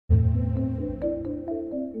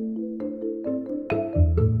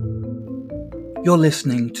You're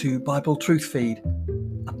listening to Bible Truth Feed,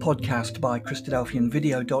 a podcast by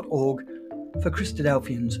Christadelphianvideo.org for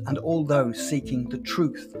Christadelphians and all those seeking the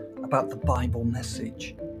truth about the Bible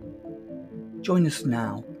message. Join us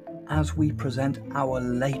now as we present our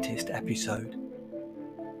latest episode.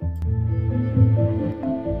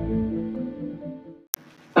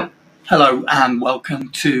 Hello and welcome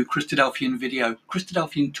to Christadelphian Video.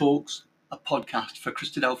 Christadelphian Talks, a podcast for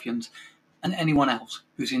Christadelphians and anyone else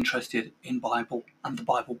who's interested in Bible and the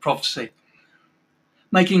Bible prophecy.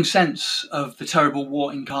 Making sense of the terrible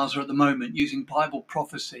war in Gaza at the moment using Bible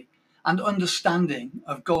prophecy and understanding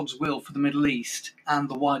of God's will for the Middle East and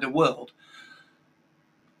the wider world.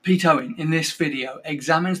 Pete Owen, in this video,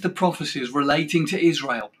 examines the prophecies relating to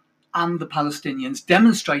Israel and the Palestinians,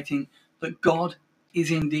 demonstrating that God is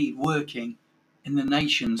indeed working in the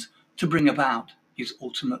nations to bring about his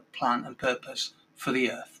ultimate plan and purpose for the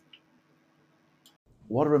earth.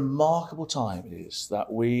 What a remarkable time it is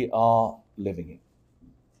that we are living in.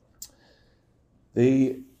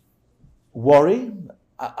 The worry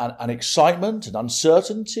and excitement and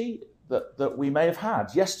uncertainty that we may have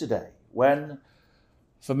had yesterday when,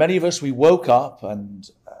 for many of us, we woke up and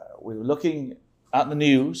we were looking at the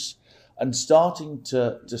news and starting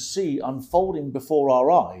to see unfolding before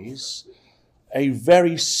our eyes a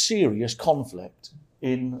very serious conflict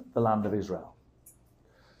in the land of Israel.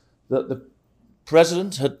 The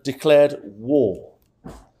President had declared war.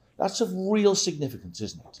 That's of real significance,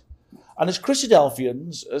 isn't it? And as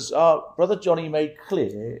Christadelphians, as our brother Johnny made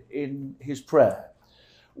clear in his prayer,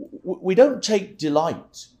 we don't take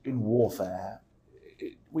delight in warfare.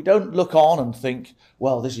 We don't look on and think,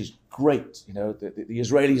 well, this is great. You know, the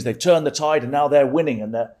Israelis, they've turned the tide and now they're winning.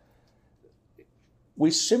 And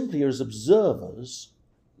we simply, as observers,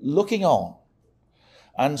 looking on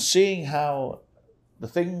and seeing how the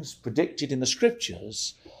things predicted in the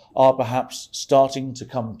scriptures are perhaps starting to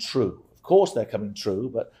come true. Of course they're coming true,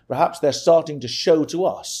 but perhaps they're starting to show to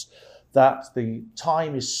us that the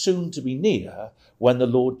time is soon to be near when the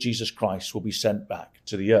Lord Jesus Christ will be sent back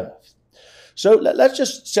to the earth. So let's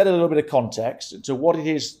just set a little bit of context to what it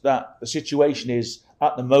is that the situation is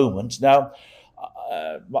at the moment. Now,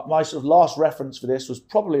 my sort of last reference for this was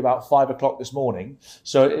probably about 5 o'clock this morning,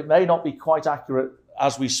 so it may not be quite accurate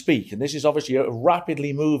as we speak. And this is obviously a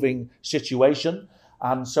rapidly moving situation.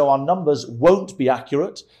 And so our numbers won't be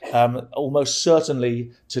accurate. Almost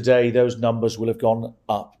certainly today, those numbers will have gone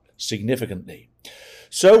up significantly.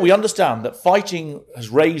 So we understand that fighting has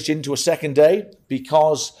raged into a second day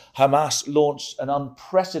because Hamas launched an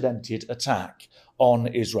unprecedented attack on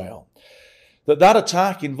Israel. That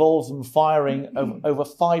attack involves them firing over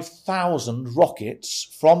 5,000 rockets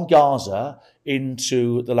from Gaza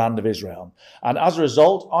into the land of Israel. And as a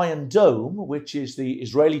result, Iron Dome, which is the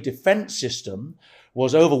Israeli defense system,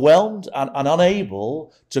 was overwhelmed and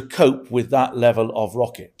unable to cope with that level of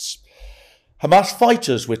rockets. Hamas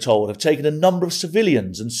fighters, we're told, have taken a number of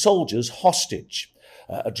civilians and soldiers hostage.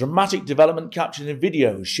 A dramatic development captured in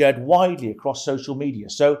videos shared widely across social media.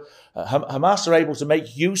 So Hamas are able to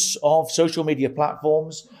make use of social media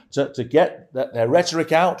platforms to get their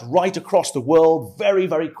rhetoric out right across the world very,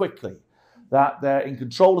 very quickly. That they're in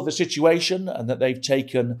control of the situation and that they've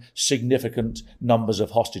taken significant numbers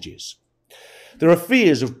of hostages. There are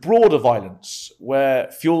fears of broader violence,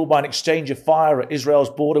 fueled by an exchange of fire at Israel's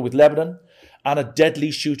border with Lebanon and a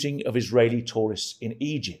deadly shooting of Israeli tourists in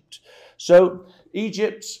Egypt. So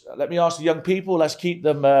Egypt, let me ask the young people, let's keep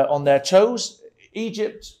them on their toes.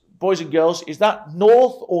 Egypt, boys and girls, is that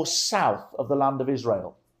north or south of the land of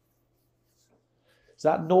Israel? Is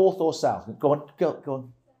that north or south? Go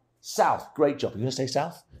on. South, great job. You're going to say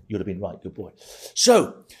south? You would have been right, good boy.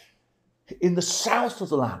 So, in the south of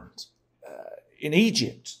the land, in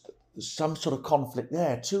Egypt, there's some sort of conflict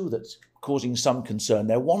there too that's causing some concern.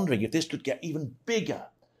 They're wondering if this could get even bigger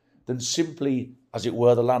than simply, as it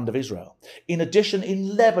were, the land of Israel. In addition,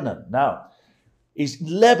 in Lebanon. Now, is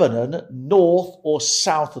Lebanon north or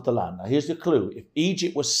south of the land? Now, here's the clue. If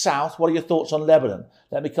Egypt was south, what are your thoughts on Lebanon?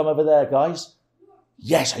 Let me come over there, guys.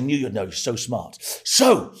 Yes, I knew you'd know. You're so smart.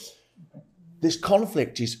 So, this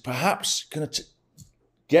conflict is perhaps going to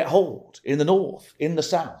get hold in the north, in the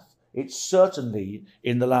south. It's certainly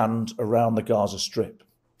in the land around the Gaza Strip.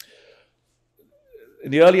 In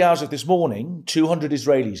the early hours of this morning, 200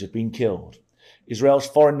 Israelis have been killed. Israel's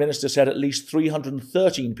foreign minister said at least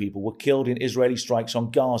 313 people were killed in Israeli strikes on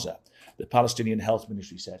Gaza, the Palestinian Health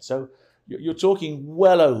Ministry said. So you're talking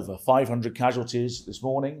well over 500 casualties this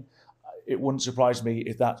morning. It wouldn't surprise me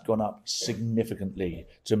if that's gone up significantly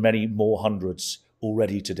to many more hundreds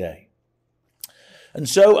already today. And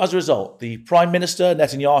so, as a result, the Prime Minister,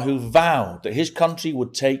 Netanyahu, vowed that his country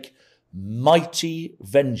would take mighty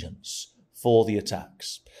vengeance for the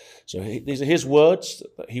attacks. So these are his words,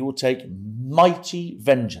 that he will take mighty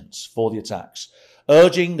vengeance for the attacks,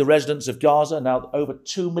 urging the residents of Gaza. Now, over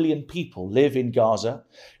 2 million people live in Gaza,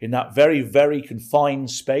 in that very, very confined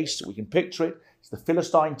space. We can picture it. It's the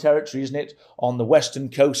Philistine territory, isn't it, on the western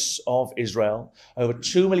coasts of Israel. Over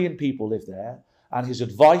 2 million people live there. And his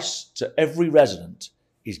advice to every resident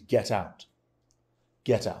is get out.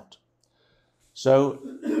 Get out. So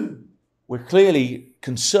we're clearly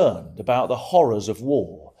concerned about the horrors of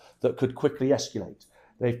war that could quickly escalate.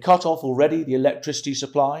 They've cut off already the electricity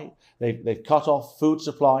supply. They've cut off food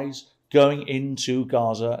supplies going into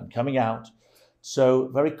Gaza and coming out. So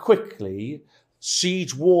very quickly,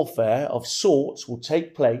 siege warfare of sorts will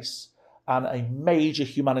take place, and a major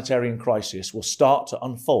humanitarian crisis will start to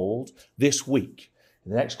unfold this week,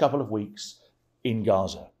 in the next couple of weeks, in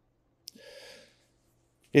Gaza.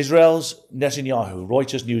 Israel's Netanyahu,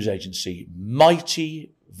 Reuters news agency,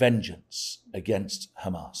 mighty vengeance against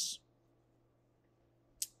Hamas.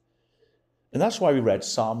 And that's why we read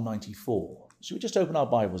Psalm 94. So we just open our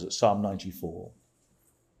Bibles at Psalm 94.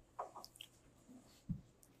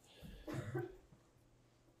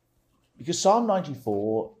 Because Psalm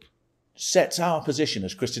 94 sets our position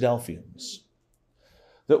as Christadelphians,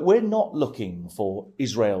 that we're not looking for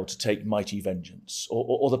Israel to take mighty vengeance,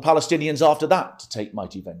 or the Palestinians after that to take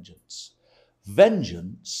mighty vengeance.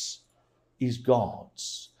 Vengeance is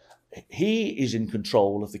God's. He is in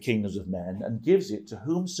control of the kingdoms of men and gives it to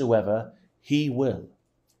whomsoever he will.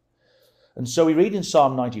 And so we read in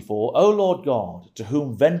Psalm 94, O Lord God, to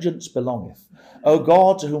whom vengeance belongeth, O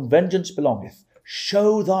God, to whom vengeance belongeth,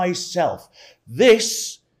 show thyself.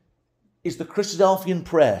 This is the Christadelphian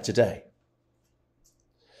prayer today.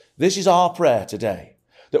 This is our prayer today,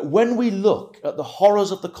 that when we look at the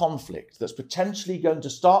horrors of the conflict that's potentially going to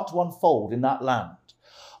start to unfold in that land,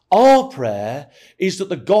 our prayer is that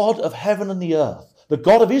the God of heaven and the earth, the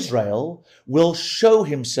God of Israel, will show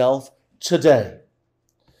himself today.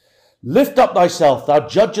 Lift up thyself, thou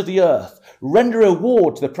judge of the earth. Render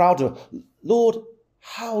reward to the proud. Lord,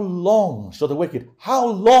 how long shall the wicked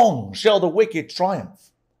triumph?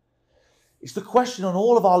 It's the question on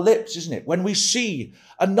all of our lips, isn't it? When we see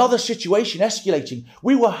another situation escalating,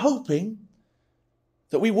 we were hoping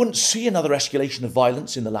that we wouldn't see another escalation of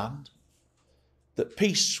violence in the land, that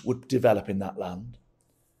peace would develop in that land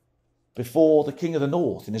before the king of the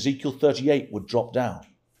north in Ezekiel 38 would drop down.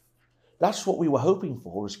 That's what we were hoping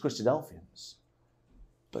for as Christadelphians.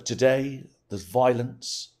 But today there's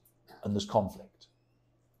violence and there's conflict.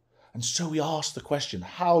 And so we ask the question,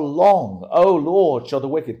 how long, O Lord, shall the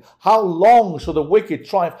wicked, how long shall the wicked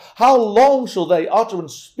triumph? How long shall they utter and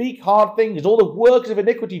speak hard things? All the workers of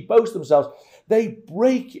iniquity boast themselves. They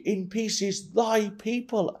break in pieces thy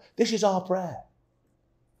people. This is our prayer.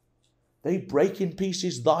 They break in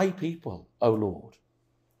pieces thy people, O Lord,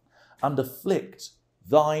 and afflict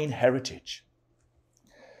thine heritage.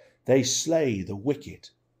 They slay the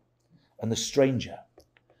wicked and the stranger,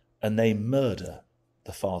 and they murder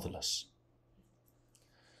the fatherless.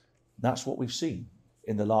 That's what we've seen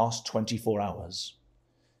in the last 24 hours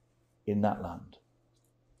in that land.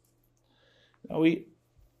 Now we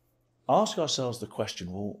ask ourselves the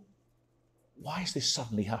question, well, why has this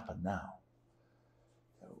suddenly happened now?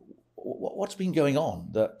 What's been going on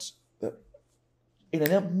that in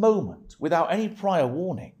a moment, without any prior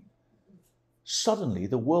warning, suddenly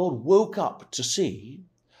the world woke up to see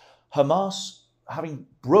Hamas having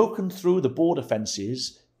broken through the border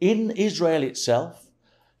fences in Israel itself,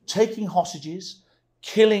 taking hostages,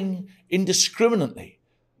 killing indiscriminately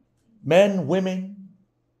men, women,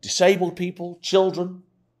 disabled people, children.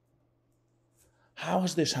 How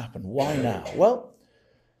has this happened? Why now? Well,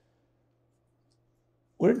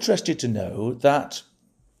 we're interested to know that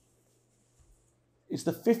it's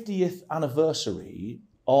the 50th anniversary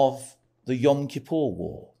of the Yom Kippur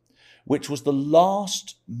War, which was the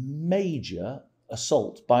last major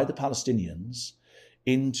assault by the Palestinians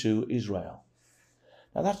into Israel.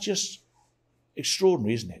 Now that's just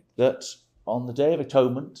extraordinary, isn't it? That on the Day of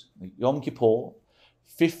Atonement, Yom Kippur,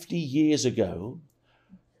 50 years ago,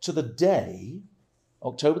 to the day,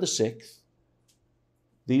 October the 6th,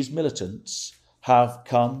 these militants have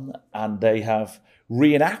come and they have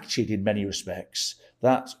reenacted in many respects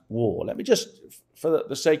that war. Let me just, for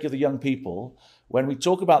the sake of the young people, when we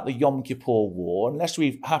talk about the Yom Kippur War, unless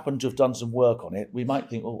we've happened to have done some work on it, we might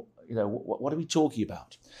think, oh, what are we talking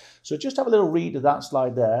about? So just have a little read of that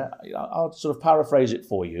slide there. I'll sort of paraphrase it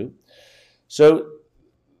for you. So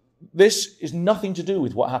this is nothing to do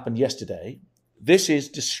with what happened yesterday. This is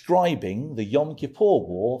describing the Yom Kippur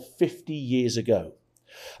War 50 years ago.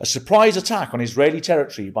 A surprise attack on Israeli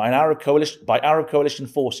territory by Arab coalition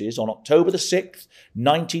forces on October the 6th,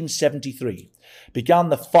 1973, began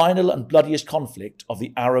the final and bloodiest conflict of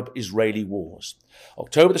the Arab-Israeli wars.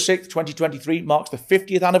 October the 6th, 2023 marks the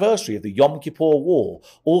 50th anniversary of the Yom Kippur War,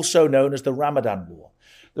 also known as the Ramadan War.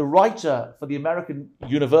 The writer for the American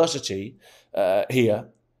University here,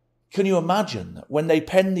 can you imagine when they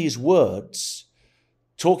penned these words,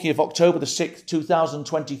 talking of October the 6th,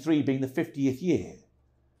 2023 being the 50th year?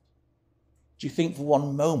 Do you think for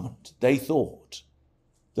one moment they thought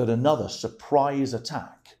that another surprise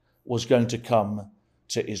attack was going to come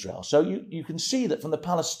to Israel? So you can see that from the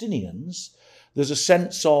Palestinians, there's a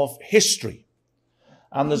sense of history,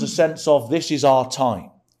 and there's a sense of this is our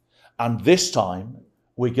time, and this time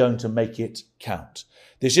we're going to make it count.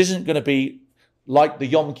 This isn't going to be like the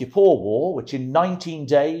Yom Kippur War, which in 19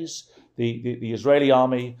 days the Israeli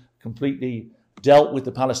army completely dealt with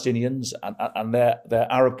the Palestinians and their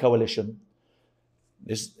Arab coalition.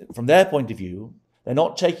 From their point of view, they're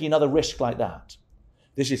not taking another risk like that.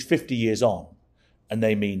 This is 50 years on, and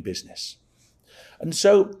they mean business. And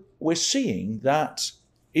so we're seeing that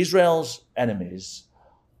Israel's enemies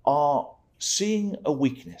are seeing a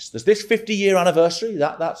weakness. There's this 50-year anniversary.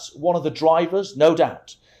 That's one of the drivers, no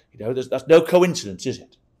doubt. That's no coincidence, is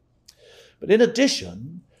it? But in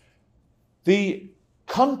addition, the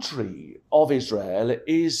country of Israel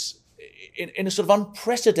is in a sort of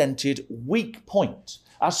unprecedented weak point,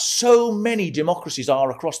 as so many democracies are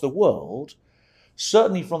across the world,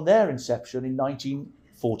 certainly from their inception in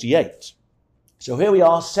 1948. So here we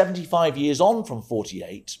are 75 years on from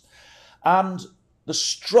 48, and the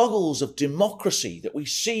struggles of democracy that we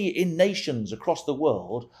see in nations across the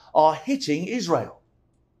world are hitting Israel.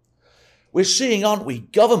 We're seeing, aren't we,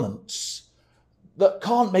 governments that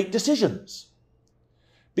can't make decisions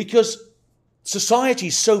because society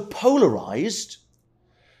is so polarized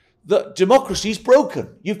that democracy is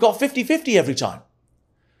broken. You've got 50-50 every time.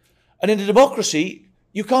 And in a democracy,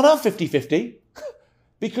 you can't have 50-50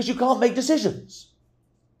 because you can't make decisions.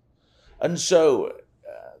 And so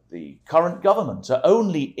the current government are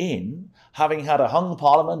only in, having had a hung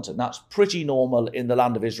parliament, and that's pretty normal in the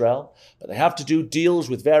land of Israel, but they have to do deals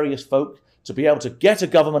with various folk to be able to get a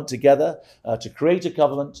government together, to create a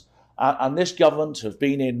government. And this government have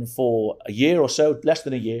been in for a year or so, less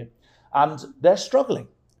than a year, and they're struggling.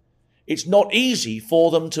 It's not easy for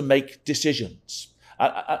them to make decisions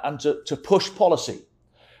and to push policy.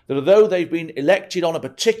 That although they've been elected on a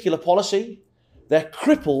particular policy, they're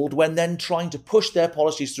crippled when then trying to push their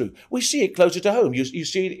policies through. We see it closer to home. You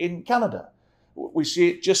see it in Canada. We see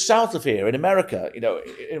it just south of here in America, in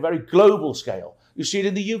a very global scale. You see it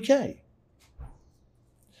in the UK.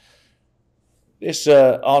 This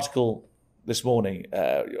article this morning,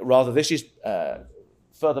 this is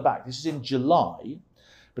further back. This is in July,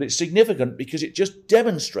 but it's significant because it just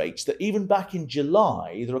demonstrates that even back in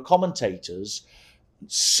July, there are commentators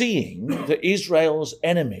seeing that Israel's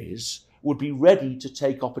enemies would be ready to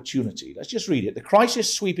take opportunity. Let's just read it. The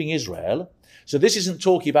crisis sweeping Israel, so this isn't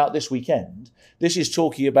talking about this weekend, this is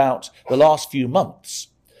talking about the last few months,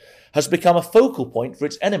 has become a focal point for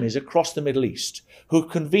its enemies across the Middle East, who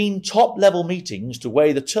convene top-level meetings to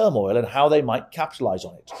weigh the turmoil and how they might capitalize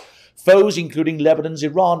on it. Foes, including Lebanon's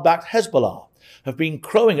Iran-backed Hezbollah, have been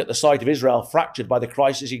crowing at the sight of Israel fractured by the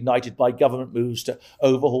crisis ignited by government moves to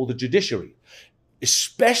overhaul the judiciary,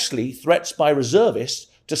 especially threats by reservists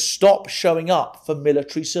to stop showing up for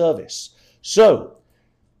military service. So,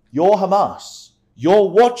 you're Hamas. You're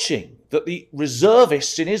watching that the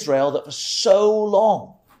reservists in Israel that for so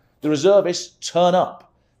long, the reservists turn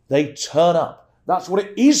up. They turn up. That's what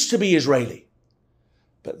it is to be Israeli.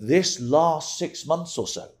 But this last 6 months or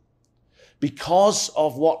so, because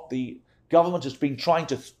of what the government has been trying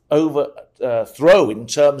to overthrow in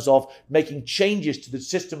terms of making changes to the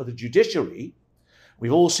system of the judiciary,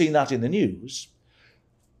 we've all seen that in the news,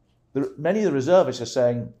 many of the reservists are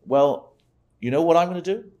saying, well, you know what I'm going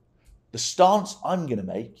to do? The stance I'm going to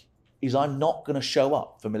make is I'm not going to show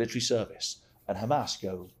up for military service. And Hamas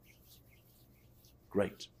go,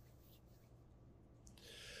 great.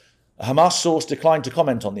 A Hamas source declined to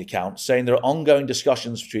comment on the account, saying there are ongoing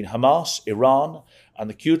discussions between Hamas, Iran, and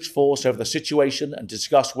the Quds force over the situation and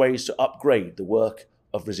discuss ways to upgrade the work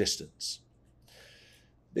of resistance.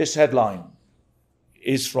 This headline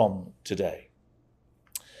is from today.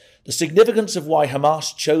 The significance of why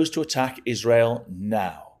Hamas chose to attack Israel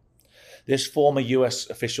now. This former US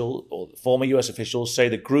officials say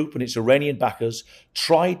the group and its Iranian backers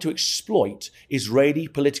tried to exploit Israeli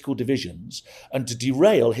political divisions and to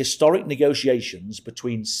derail historic negotiations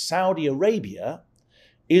between Saudi Arabia,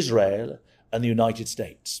 Israel, and the United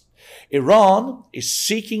States. Iran is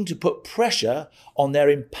seeking to put pressure on their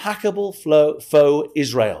implacable foe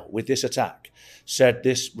Israel with this attack, said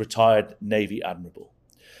this retired Navy admiral.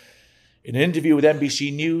 In an interview with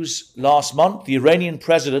NBC News last month, the Iranian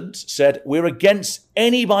president said, "We're against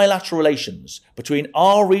any bilateral relations between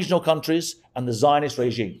our regional countries and the Zionist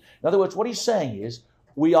regime." In other words, what he's saying is,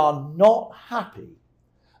 we are not happy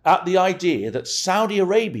at the idea that Saudi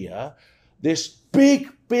Arabia, this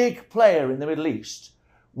big player in the Middle East,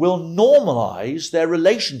 will normalize their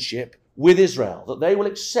relationship with Israel, that they will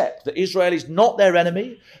accept that Israel is not their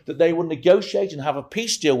enemy, that they will negotiate and have a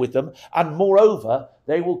peace deal with them, and moreover,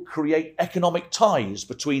 they will create economic ties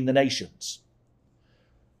between the nations.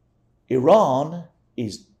 Iran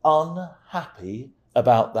is unhappy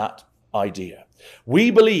about that idea.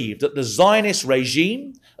 We believe that the Zionist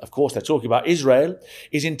regime, of course they're talking about Israel,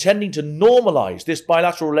 is intending to normalize this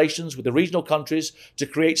bilateral relations with the regional countries to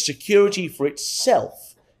create security for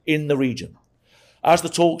itself in the region. As the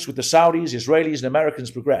talks with the Saudis, Israelis and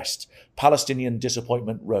Americans progressed, Palestinian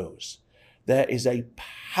disappointment rose. There is a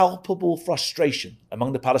palpable frustration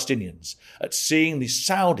among the Palestinians at seeing the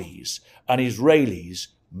Saudis and Israelis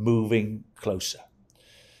moving closer.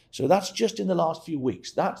 So that's just in the last few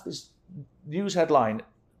weeks. That's this news headline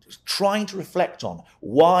trying to reflect on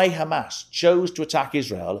why Hamas chose to attack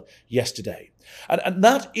Israel yesterday. And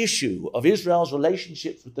that issue of Israel's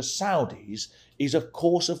relationships with the Saudis is, of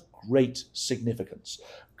course, of great significance.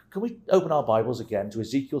 Can we open our Bibles again to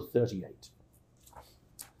Ezekiel 38?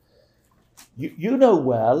 You know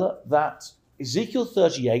well that Ezekiel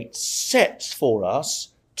 38 sets for us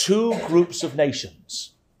two groups of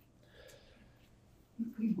nations.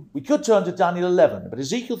 We could turn to Daniel 11, but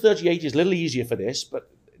Ezekiel 38 is a little easier for this. But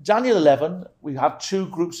Daniel 11, we have two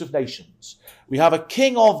groups of nations. We have a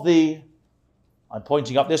king of the, I'm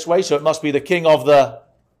pointing up this way, so it must be the king of the,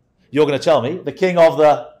 you're going to tell me, the king of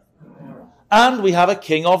the, and we have a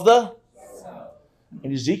king of the,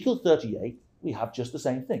 in Ezekiel 38, we have just the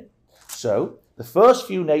same thing. So, the first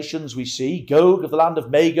few nations we see, Gog of the land of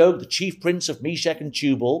Magog, the chief prince of Meshech and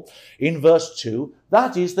Tubal, in verse 2,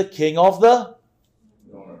 that is the king of the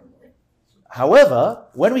north. However,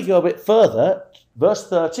 when we go a bit further, verse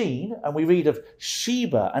 13, and we read of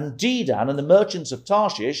Sheba and Dedan and the merchants of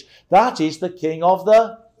Tarshish, that is the king of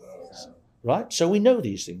the south. Right? So we know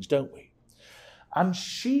these things, don't we? And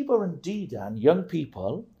Sheba and Dedan, young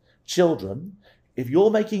people, children, if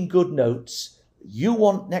you're making good notes, you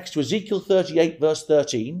want next to Ezekiel 38 verse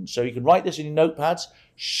 13, so you can write this in your notepads,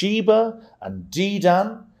 Sheba and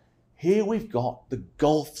Dedan. Here we've got the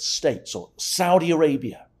Gulf states or Saudi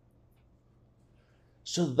Arabia.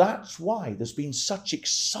 So that's why there's been such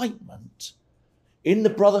excitement in the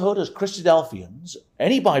Brotherhood as Christadelphians,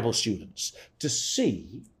 any Bible students, to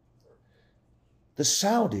see the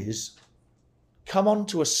Saudis come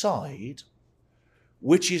onto a side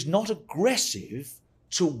which is not aggressive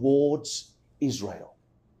towards Israel.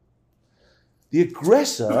 The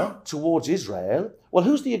aggressor towards Israel, well,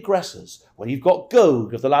 who's the aggressors? Well, you've got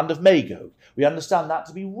Gog of the land of Magog. We understand that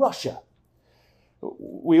to be Russia.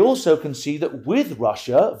 We also can see that with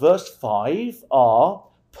Russia, verse 5, are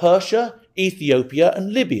Persia, Ethiopia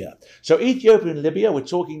and Libya. So Ethiopia and Libya, we're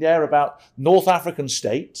talking there about North African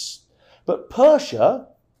states. But Persia,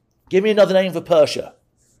 give me another name for Persia.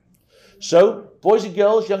 So, boys and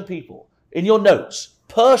girls, young people, in your notes,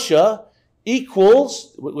 Persia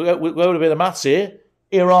equals, we're going to be the maths here,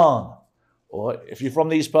 Iran. Or if you're from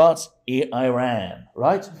these parts, Iran,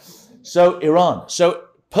 right? So Iran. So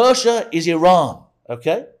Persia is Iran,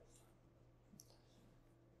 okay?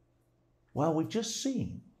 Well, we've just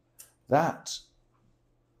seen that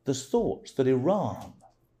there's thoughts that Iran,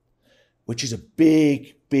 which is a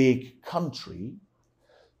big country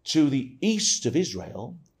to the east of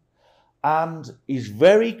Israel, and is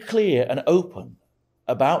very clear and open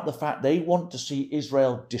about the fact they want to see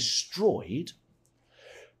Israel destroyed,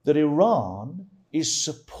 that Iran is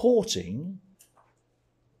supporting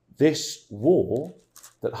this war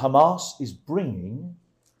that Hamas is bringing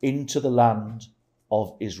into the land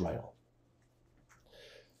of Israel.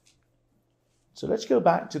 So let's go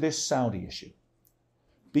back to this Saudi issue,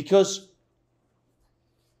 because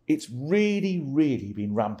it's really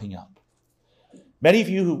been ramping up. Many of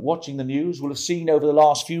you who are watching the news will have seen over the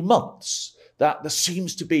last few months that there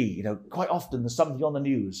seems to be, quite often there's something on the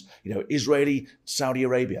news, Israeli, Saudi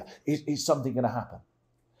Arabia. Is something going to happen?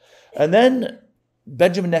 And then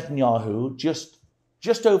Benjamin Netanyahu,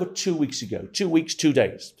 just over 2 weeks ago, 2 weeks, 2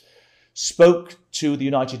 days, spoke to the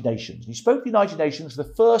United Nations. He spoke to the United Nations for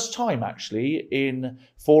the first time, actually, in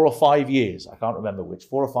 4 or 5 years. I can't remember which,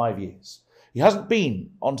 4 or 5 years. He hasn't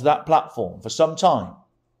been onto that platform for some time.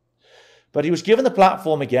 But he was given the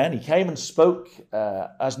platform again. He came and spoke,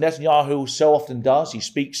 as Netanyahu so often does. He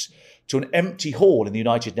speaks to an empty hall in the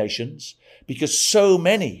United Nations because so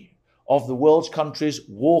many of the world's countries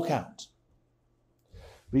walk out.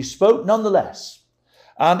 But he spoke nonetheless.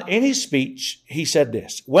 And in his speech, he said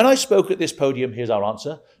this: when I spoke at this podium, here's our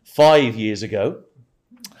answer, 5 years ago,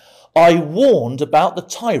 I warned about the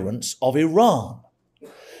tyrants of Iran.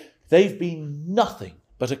 They've been nothing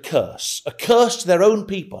but a curse to their own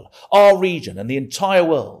people, our region, and the entire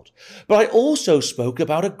world. But I also spoke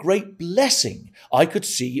about a great blessing I could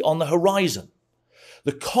see on the horizon.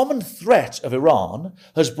 The common threat of Iran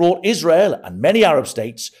has brought Israel and many Arab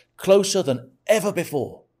states closer than ever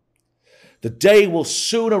before. The day will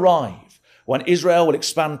soon arrive when Israel will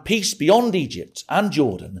expand peace beyond Egypt and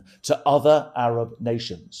Jordan to other Arab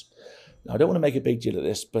nations. Now, I don't want to make a big deal of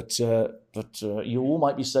this, but you all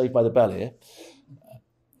might be saved by the bell here.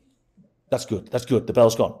 That's good. The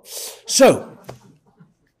bell's gone. So,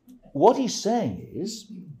 what he's saying is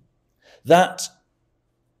that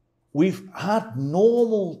we've had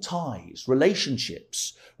normal ties,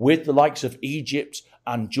 relationships with the likes of Egypt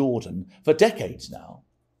and Jordan for decades now.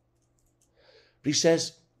 But he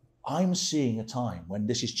says, I'm seeing a time when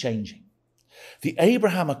this is changing. The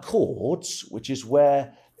Abraham Accords, which is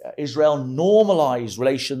where Israel normalized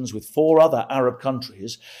relations with 4 other Arab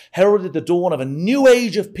countries, heralded the dawn of a new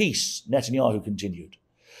age of peace, Netanyahu continued.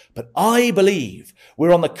 But I believe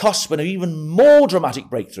we're on the cusp of an even more dramatic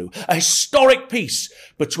breakthrough, a historic peace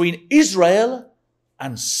between Israel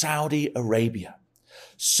and Saudi Arabia.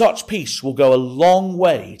 Such peace will go a long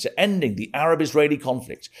way to ending the Arab-Israeli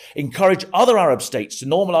conflict, encourage other Arab states to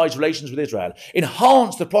normalize relations with Israel,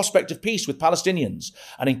 enhance the prospect of peace with Palestinians,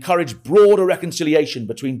 and encourage broader reconciliation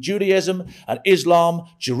between Judaism and Islam,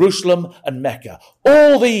 Jerusalem and Mecca.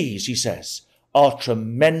 All these, he says, are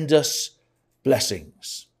tremendous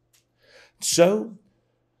blessings. So,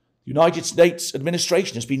 the United States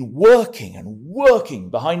administration has been working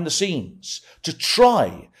behind the scenes to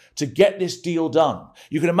try to get this deal done.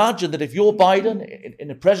 You can imagine that if you're Biden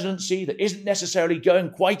in a presidency that isn't necessarily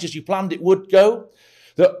going quite as you planned it would go,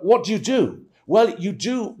 that what do? Well, you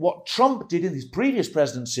do what Trump did in his previous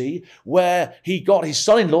presidency, where he got his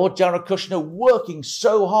son-in-law, Jared Kushner, working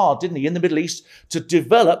so hard, didn't he, in the Middle East to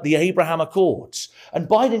develop the Abraham Accords. And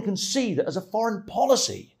Biden can see that as a foreign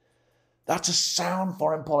policy, that's a sound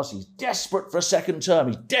foreign policy. He's desperate for a second term.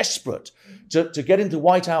 He's desperate to get into the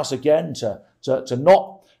White House again, to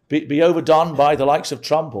not be overdone by the likes of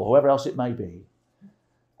Trump or whoever else it may be.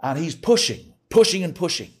 And he's pushing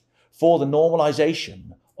for the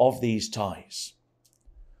normalization of these ties.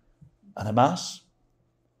 And Hamas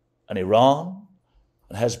and Iran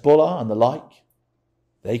and Hezbollah and the like,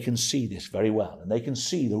 they can see this very well. And they can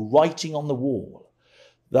see the writing on the wall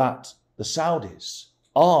that the Saudis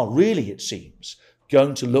are really, it seems,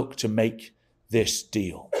 going to look to make this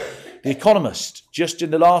deal. The Economist, just in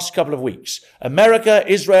the last couple of weeks, America,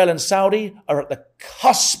 Israel and Saudi are at the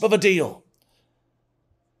cusp of a deal.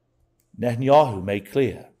 Netanyahu made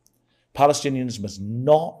clear Palestinians must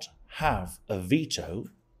not have a veto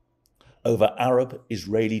over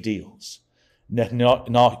Arab-Israeli deals.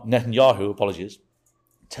 Netanyahu,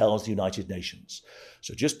 tells the United Nations.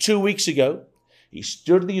 So just 2 weeks ago, he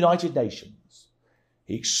stood in the United Nations.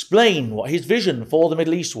 He explained what his vision for the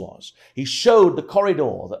Middle East was. He showed the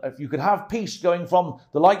corridor, that if you could have peace going from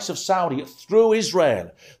the likes of Saudi through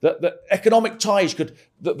Israel, that economic ties that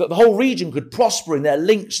the whole region could prosper in their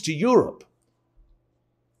links to Europe.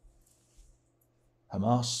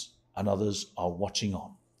 Hamas and others are watching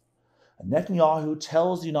on. And Netanyahu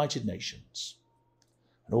tells the United Nations,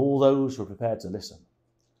 and all those who are prepared to listen,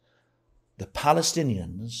 the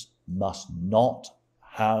Palestinians must not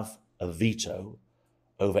have a veto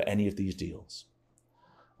over any of these deals.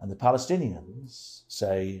 And the Palestinians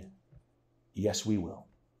say, yes, we will.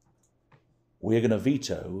 We're going to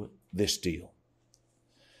veto this deal.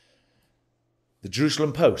 The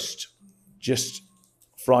Jerusalem Post, just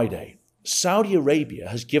Friday, Saudi Arabia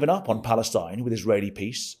has given up on Palestine with Israeli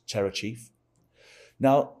peace, terror chief.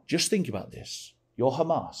 Now, just think about this. You're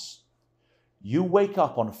Hamas. You wake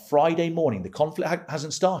up on Friday morning. The conflict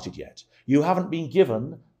hasn't started yet. You haven't been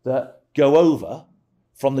given the go over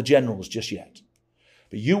from the generals just yet.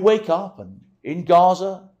 But you wake up and in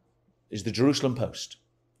Gaza is the Jerusalem Post.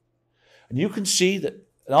 And you can see that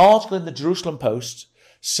an article in the Jerusalem Post,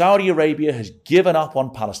 Saudi Arabia has given up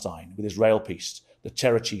on Palestine with Israel peace, the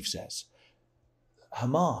terror chief says.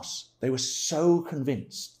 Hamas, they were so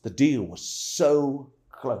convinced the deal was so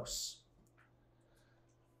close.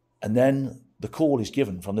 And then the call is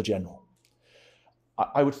given from the general.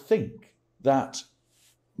 I would think that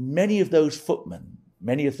many of those footmen,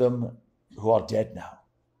 many of them who are dead now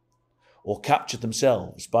or captured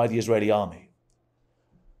themselves by the Israeli army,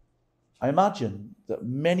 I imagine that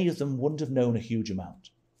many of them wouldn't have known a huge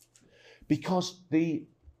amount, because the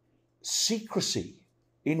secrecy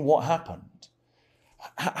in what happened,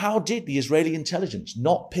 how did the Israeli intelligence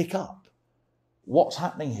not pick up what's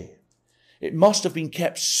happening here? It must have been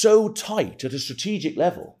kept so tight at a strategic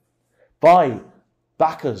level by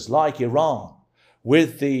backers like Iran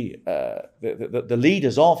with the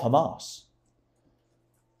leaders of Hamas,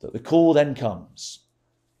 that the call then comes.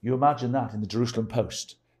 You imagine that in the Jerusalem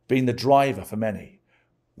Post, being the driver for many,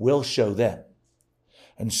 will show them.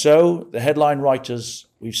 And so the headline writers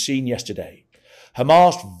we've seen yesterday,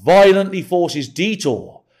 Hamas violently forces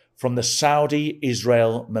detour from the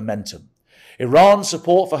Saudi-Israel momentum. Iran's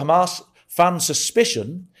support for Hamas fans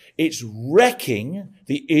suspicion it's wrecking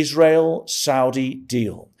the Israel-Saudi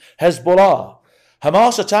deal. Hezbollah,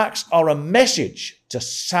 Hamas attacks are a message to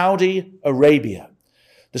Saudi Arabia.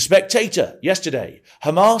 The Spectator yesterday,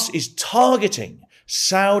 Hamas is targeting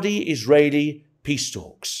Saudi-Israeli peace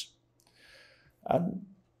talks. And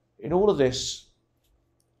in all of this,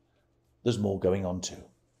 there's more going on too.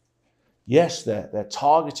 Yes, they're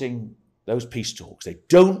targeting those peace talks. They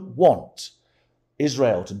don't want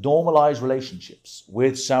Israel to normalize relationships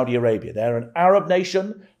with Saudi Arabia. They're an Arab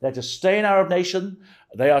nation. They're to stay an Arab nation.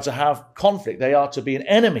 They are to have conflict. They are to be an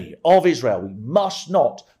enemy of Israel. We must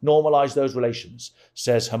not normalize those relations,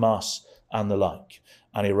 says Hamas and the like,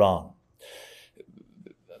 and Iran.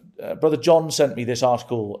 Brother John sent me this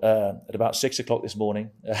article at about 6 o'clock this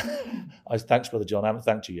morning. Thanks, Brother John. I haven't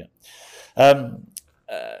thanked you yet.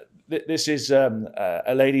 This is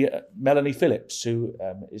a lady, Melanie Phillips, who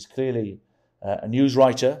is clearly a news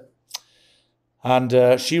writer.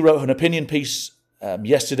 And she wrote an opinion piece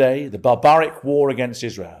yesterday, The Barbaric War Against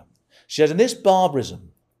Israel. She says, and this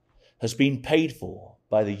barbarism has been paid for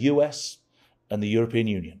by the US and the European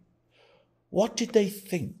Union. What did they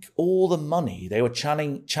think all the money they were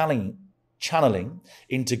channeling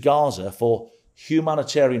into Gaza for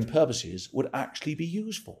humanitarian purposes would actually be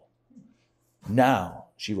used for? Now,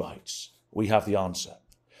 she writes, we have the answer.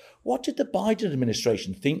 What did the Biden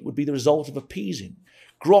administration think would be the result of appeasing,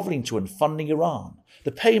 groveling to and funding Iran,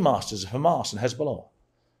 the paymasters of Hamas and Hezbollah?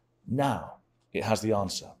 Now it has the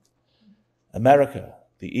answer. America,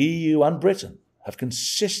 the EU and Britain have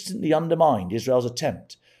consistently undermined Israel's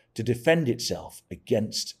attempt to defend itself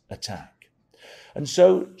against attack. And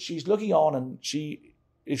so she's looking on and she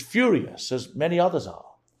is furious, as many others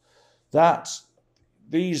are, that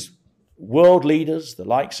these world leaders, the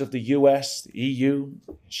likes of the US, the EU,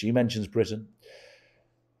 she mentions Britain,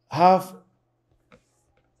 have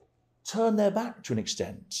turned their back to an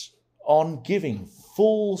extent on giving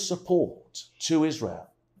full support to Israel.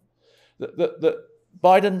 That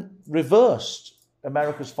Biden reversed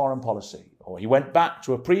America's foreign policy, or he went back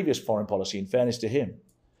to a previous foreign policy, in fairness to him,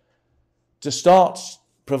 to start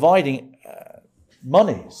providing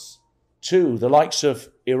monies to the likes of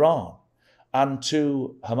Iran and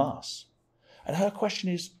to Hamas. And her question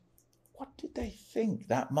is, what did they think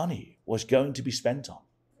that money was going to be spent on?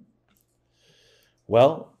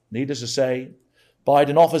 Well, needless to say,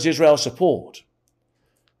 Biden offers Israel support,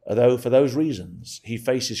 although for those reasons he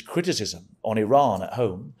faces criticism on Iran at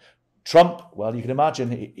home. Trump, well, you can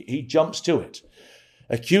imagine, he jumps to it,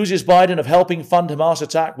 accuses Biden of helping fund Hamas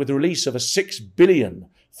attack with the release of a $6 billion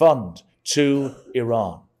fund to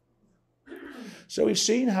Iran. So we've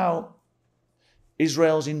seen how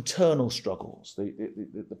Israel's internal struggles,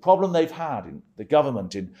 the problem they've had in the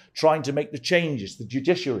government in trying to make the changes, the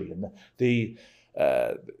judiciary, and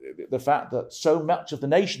the fact that so much of the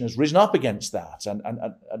nation has risen up against that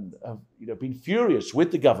and been furious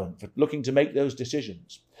with the government for looking to make those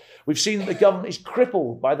decisions. We've seen that the government is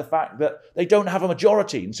crippled by the fact that they don't have a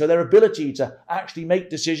majority, and so their ability to actually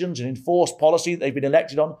make decisions and enforce policy that they've been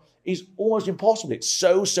elected on is almost impossible. It's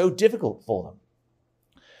so difficult for them.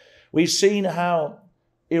 We've seen how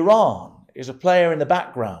Iran is a player in the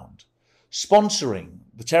background, sponsoring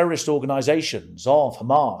the terrorist organizations of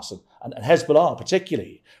Hamas and Hezbollah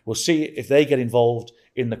particularly. We'll see if they get involved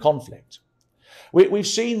in the conflict. We've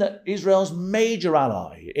seen that Israel's major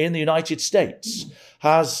ally in the United States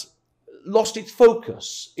has lost its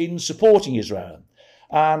focus in supporting Israel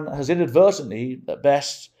and has inadvertently, at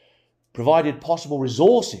best, provided possible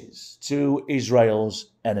resources to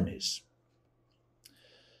Israel's enemies.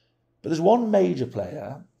 But there's one major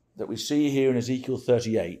player that we see here in Ezekiel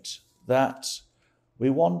 38 that we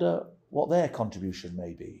wonder what their contribution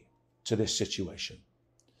may be to this situation.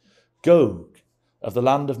 Gog of the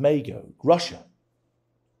land of Magog, Russia.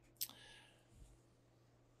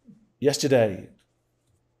 Yesterday,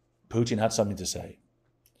 Putin had something to say.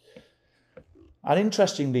 And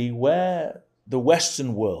interestingly, where the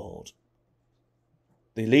Western world,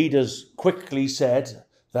 the leaders quickly said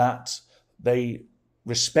that they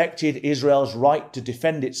respected Israel's right to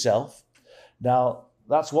defend itself. Now,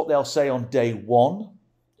 that's what they'll say on day one.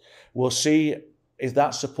 We'll see if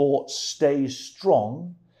that support stays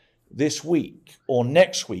strong this week or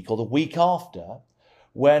next week or the week after,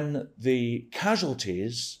 when the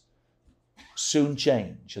casualties soon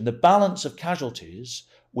change. And the balance of casualties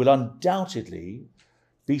will undoubtedly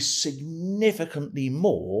be significantly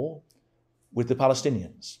more with the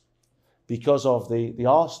Palestinians because of the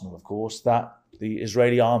arsenal, of course, that the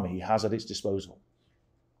Israeli army has at its disposal.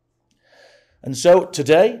 And so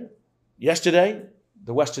yesterday,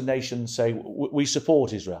 the Western nations say, we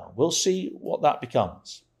support Israel. We'll see what that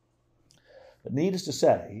becomes. But needless to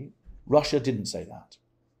say, Russia didn't say that.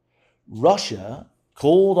 Russia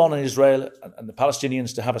called on Israel and the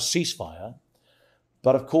Palestinians to have a ceasefire,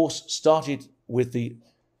 but of course started with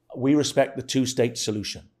we respect the two-state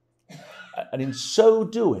solution. And in so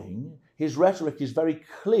doing, his rhetoric is very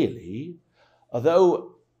clearly,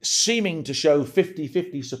 although seeming to show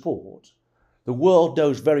 50-50 support, the world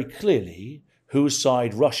knows very clearly whose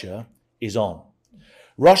side Russia is on.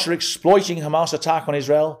 Russia exploiting Hamas attack on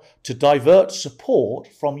Israel to divert support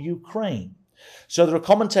from Ukraine. So there are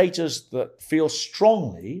commentators that feel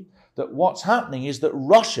strongly that what's happening is that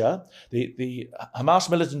Russia, the Hamas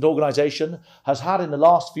militant organization, has had in the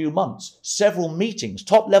last few months several meetings,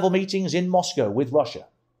 top-level meetings in Moscow with Russia.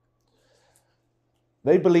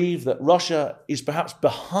 They believe that Russia is perhaps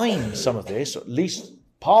behind some of this, or at least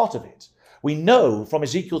part of it. We know from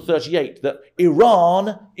Ezekiel 38 that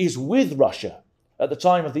Iran is with Russia at the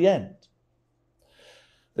time of the end.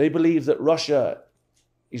 They believe that Russia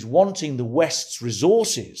is wanting the West's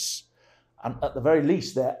resources, and at the very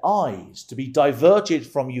least their eyes, to be diverted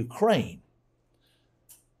from Ukraine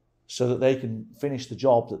so that they can finish the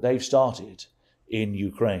job that they've started in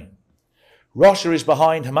Ukraine. Russia is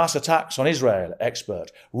behind Hamas attacks on Israel,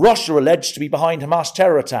 expert. Russia alleged to be behind Hamas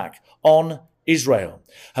terror attack on Israel.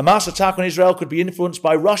 Hamas attack on Israel could be influenced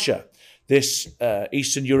by Russia, this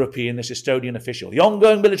Eastern European, this Estonian official. The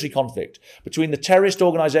ongoing military conflict between the terrorist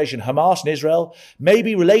organization Hamas and Israel may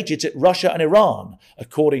be related to Russia and Iran,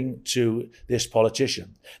 according to this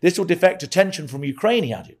politician. This will deflect attention from Ukraine,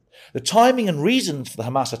 he added. The timing and reasons for the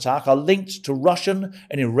Hamas attack are linked to Russian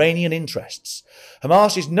and Iranian interests.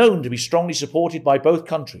 Hamas is known to be strongly supported by both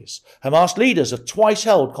countries. Hamas leaders have twice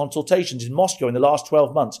held consultations in Moscow in the last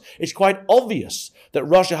 12 months. It's quite obvious that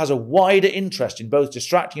Russia has a wider interest in both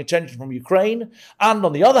distracting attention from Ukraine and,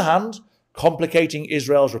 on the other hand, complicating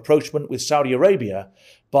Israel's rapprochement with Saudi Arabia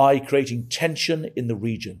by creating tension in the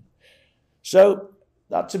region. So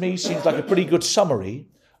that to me seems like a pretty good summary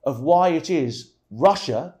of why it is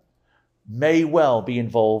Russia may well be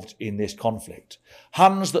involved in this conflict.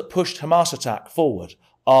 Hands that pushed Hamas attack forward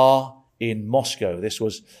are in Moscow. This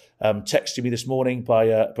was texted me this morning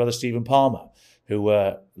by Brother Stephen Palmer, who,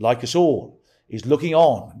 like us all, is looking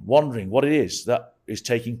on, wondering what it is that is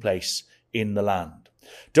taking place in the land.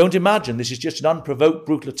 Don't imagine this is just an unprovoked,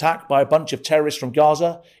 brutal attack by a bunch of terrorists from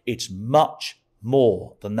Gaza. It's much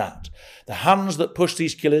more than that. The hands that push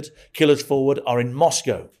these killers forward are in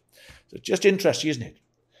Moscow. So it's just interesting, isn't it?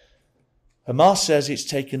 Hamas says it's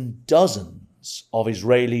taken dozens of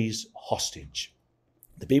Israelis hostage.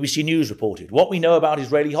 The BBC News reported what we know about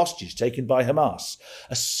Israeli hostages taken by Hamas.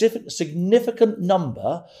 A significant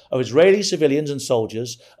number of Israeli civilians and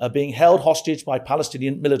soldiers are being held hostage by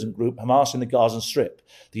Palestinian militant group Hamas in the Gaza Strip,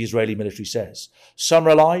 the Israeli military says. Some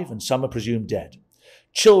are alive and some are presumed dead.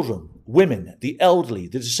 Children, women, the elderly,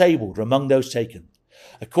 the disabled are among those taken.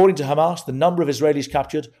 According to Hamas, the number of Israelis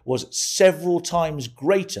captured was several times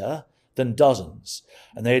greater than dozens,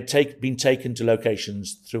 and they had been taken to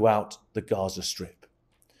locations throughout the Gaza Strip.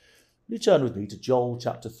 You turn with me to Joel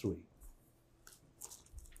chapter 3.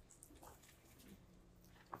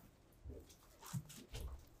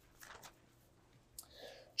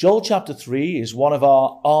 Joel chapter 3 is one of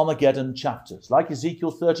our Armageddon chapters, like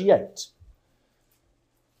Ezekiel 38.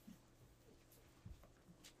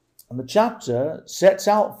 And the chapter sets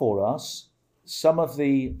out for us some of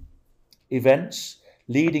the events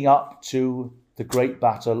leading up to the great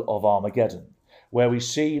battle of Armageddon, where we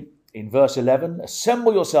see in verse 11,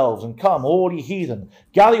 assemble yourselves and come, all ye heathen,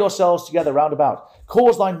 gather yourselves together round about.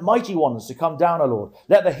 Cause thy mighty ones to come down, O Lord.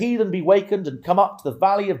 Let the heathen be wakened and come up to the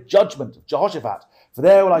valley of judgment of Jehoshaphat. For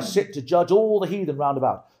there will I sit to judge all the heathen round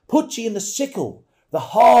about. Put ye in the sickle, the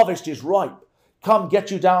harvest is ripe. Come, get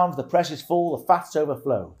you down, for the press is full, the fats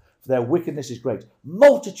overflow. For their wickedness is great.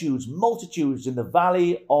 Multitudes, multitudes in the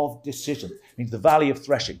valley of decision. It means the valley of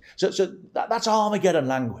threshing. So that's Armageddon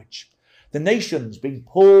language. The nations being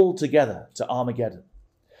pulled together to Armageddon.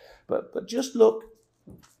 But just look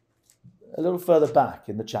a little further back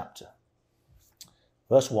in the chapter.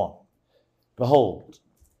 Verse 1. Behold,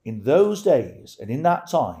 in those days and in that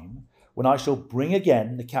time, when I shall bring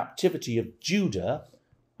again the captivity of Judah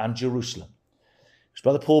and Jerusalem. It was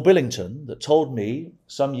Brother Paul Billington that told me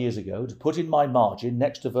some years ago to put in my margin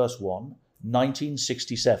next to verse 1,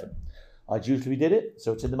 1967. I dutifully did it,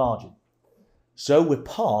 so it's in the margin. So we're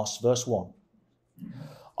past verse 1.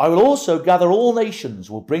 I will also gather all nations,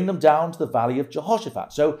 will bring them down to the valley of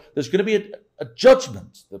Jehoshaphat. So there's going to be a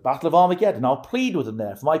judgment, the battle of Armageddon. I'll plead with them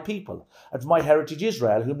there for my people and for my heritage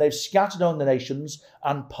Israel, whom they've scattered among the nations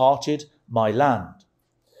and parted my land.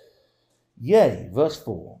 Yea, verse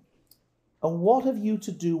 4, and what have you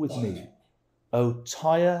to do with me, O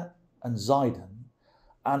Tyre and Zidon,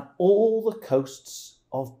 and all the coasts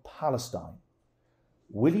of Palestine?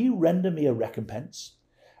 Will you render me a recompense?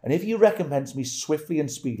 And if you recompense me swiftly and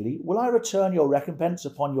speedily, will I return your recompense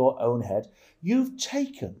upon your own head? You've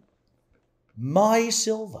taken my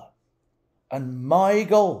silver and my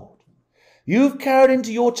gold. You've carried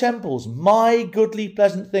into your temples my goodly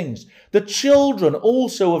pleasant things. The children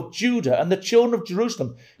also of Judah and the children of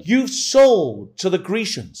Jerusalem you've sold to the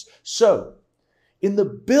Grecians. So, in the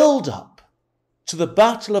build-up to the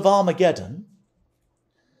battle of Armageddon,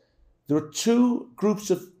 there are two groups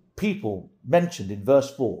of people mentioned in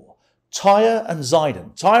verse 4. Tyre and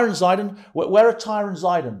Zidon. Tyre and Zidon, where are Tyre and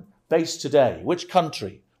Zidon based today? Which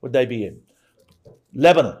country would they be in?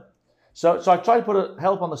 Lebanon. So I try to put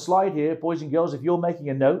help on the slide here, boys and girls, if you're making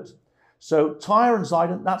a note. So Tyre and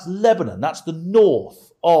Zidon, that's Lebanon. That's the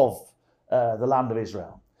north of the land of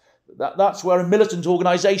Israel. That's where a militant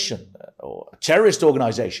organization, or a terrorist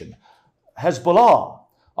organization, Hezbollah,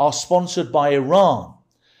 are sponsored by Iran.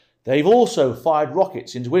 They've also fired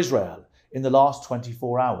rockets into Israel in the last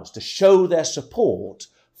 24 hours to show their support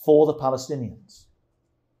for the Palestinians.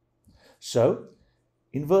 So,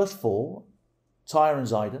 in verse 4, Tyre and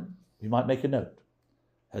Zidon, we might make a note,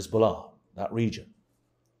 Hezbollah, that region.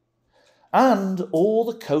 And all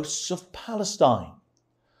the coasts of Palestine,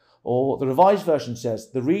 or the Revised Version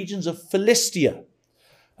says, the regions of Philistia.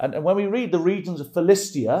 And when we read the regions of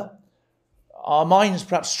Philistia, our minds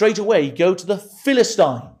perhaps straight away go to the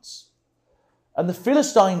Philistines. And the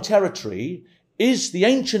Philistine territory is the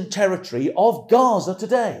ancient territory of Gaza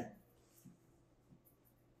today.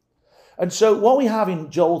 And so what we have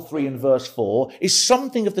in Joel 3 and verse 4 is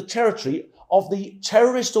something of the territory of the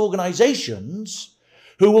terrorist organizations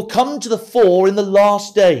who will come to the fore in the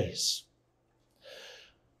last days.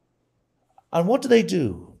 And what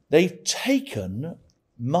do? They've taken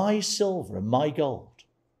my silver and my gold,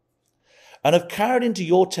 and have carried into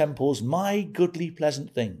your temples my goodly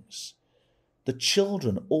pleasant things. The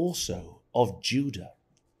children also of Judah,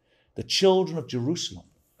 the children of Jerusalem,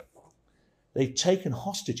 they've taken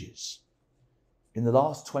hostages in the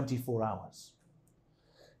last 24 hours.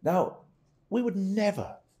 Now, we would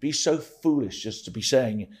never be so foolish as to be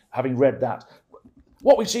saying, having read that,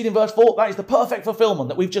 what we've seen in verse 4, that is the perfect fulfillment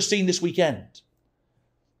that we've just seen this weekend.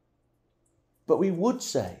 But we would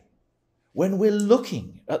say, when we're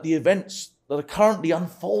looking at the events that are currently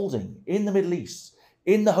unfolding in the Middle East,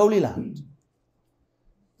 in the Holy Land,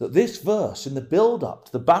 that this verse in the build-up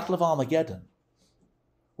to the Battle of Armageddon,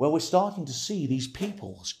 where we're starting to see these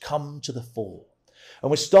peoples come to the fore, and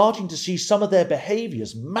we're starting to see some of their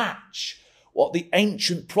behaviors match what the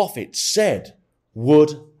ancient prophets said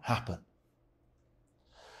would happen.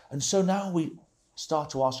 And so now we start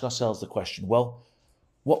to ask ourselves the question, well,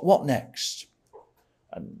 what next?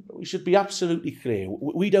 And we should be absolutely clear.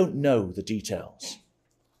 We don't know the details.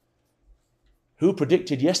 Who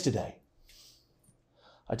predicted yesterday?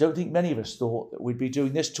 I don't think many of us thought that we'd be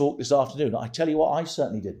doing this talk this afternoon. I tell you what, I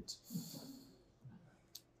certainly didn't.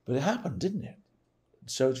 But it happened, didn't it?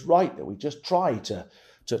 So it's right that we just try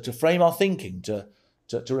to frame our thinking, to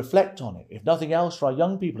reflect on it. If nothing else, for our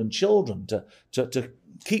young people and children, to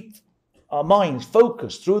keep our minds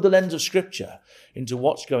focused through the lens of Scripture into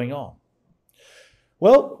what's going on.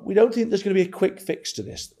 Well, we don't think there's going to be a quick fix to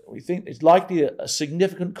this. We think it's likely a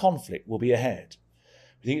significant conflict will be ahead.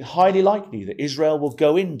 We think it's highly likely that Israel will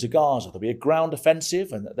go into Gaza. There'll be a ground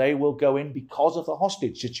offensive and that they will go in because of the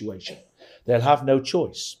hostage situation. They'll have no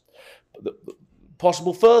choice. The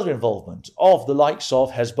possible further involvement of the likes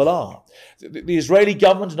of Hezbollah. The Israeli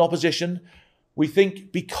government and opposition, we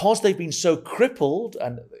think because they've been so crippled,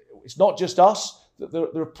 and it's not just us,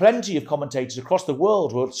 there are plenty of commentators across the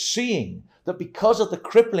world who are seeing that because of the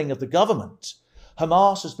crippling of the government,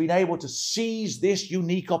 Hamas has been able to seize this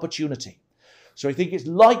unique opportunity. So I think it's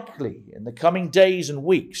likely in the coming days and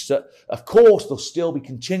weeks that, of course, there'll still be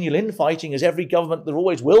continual infighting, as every government there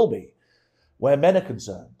always will be, where men are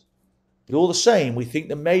concerned. But all the same, we think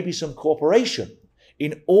there may be some cooperation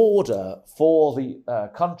in order for the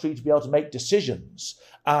country to be able to make decisions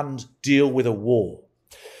and deal with a war.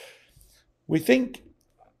 We think,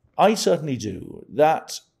 I certainly do,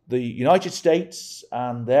 that the United States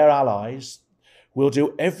and their allies will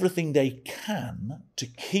do everything they can to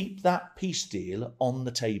keep that peace deal on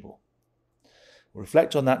the table. We'll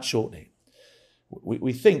reflect on that shortly.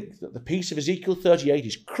 We think that the peace of Ezekiel 38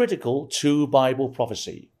 is critical to Bible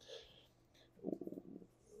prophecy.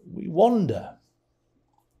 We wonder,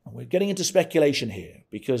 and we're getting into speculation here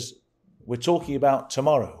because we're talking about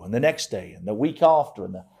tomorrow and the next day and the week after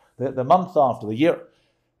and the month after, the year.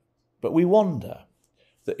 But we wonder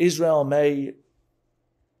that Israel may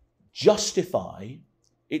justify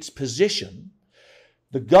its position.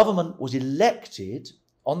 The government was elected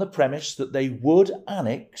on the premise that they would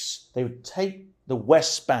annex, they would take the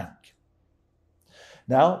West Bank.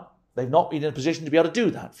 Now, they've not been in a position to be able to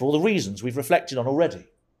do that for all the reasons we've reflected on already.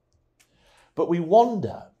 But we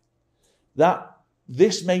wonder that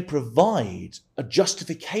this may provide a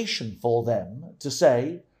justification for them to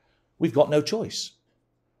say, we've got no choice.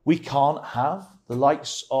 We can't have the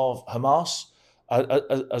likes of Hamas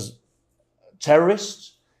as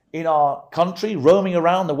terrorists in our country, roaming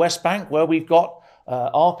around the West Bank where we've got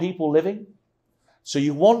our people living. So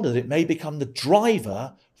you wonder that it may become the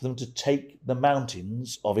driver for them to take the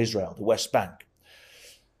mountains of Israel, the West Bank.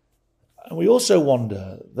 And we also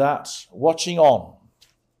wonder that, watching on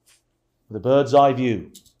with a bird's eye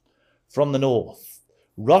view from the north,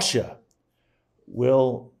 Russia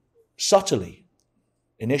will subtly,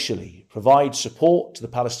 initially, provide support to the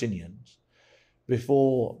Palestinians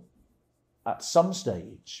before, at some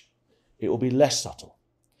stage, it will be less subtle.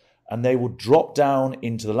 And they will drop down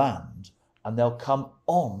into the land and they'll come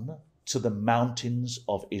on to the mountains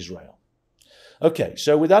of Israel. Okay,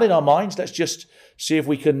 so with that in our minds, let's just see if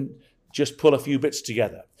we can just pull a few bits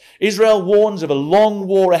together. Israel warns of a long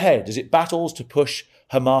war ahead as it battles to push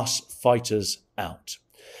Hamas fighters out.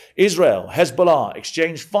 Israel, Hezbollah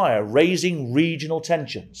exchanged fire, raising regional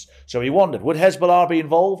tensions. So he wondered, would Hezbollah be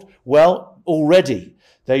involved? Well, already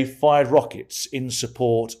they fired rockets in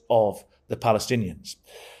support of the Palestinians.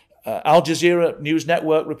 Al Jazeera News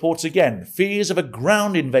Network reports again, fears of a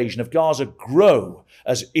ground invasion of Gaza grow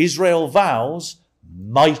as Israel vows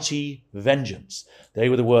mighty vengeance. They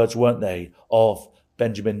were the words, weren't they, of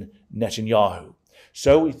Benjamin Netanyahu.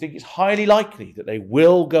 So we think it's highly likely that they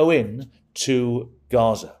will go in to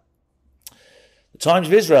Gaza. The Times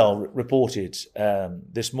of Israel reported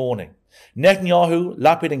this morning, Netanyahu,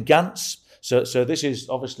 Lapid and Gantz, so this is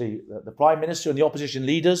obviously the Prime Minister and the opposition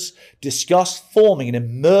leaders, discussed forming an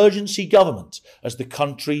emergency government as the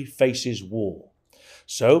country faces war.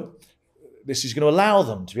 So this is going to allow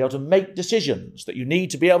them to be able to make decisions that you need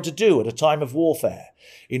to be able to do at a time of warfare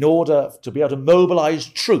in order to be able to mobilize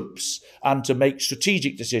troops and to make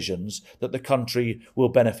strategic decisions that the country will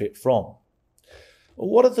benefit from.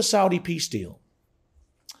 What of the Saudi peace deal?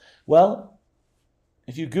 Well,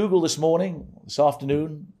 if you Google this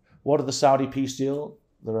afternoon, what of the Saudi peace deal?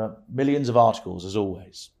 There are millions of articles, as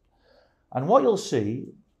always. And what you'll see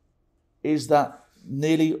is that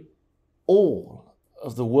nearly all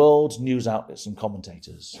of the world's news outlets and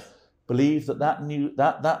commentators believe that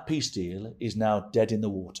that peace deal is now dead in the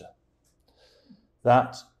water.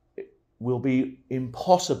 That it will be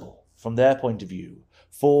impossible, from their point of view,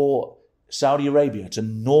 for Saudi Arabia to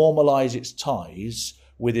normalize its ties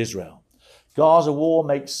with Israel. Gaza war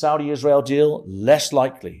makes Saudi-Israel deal less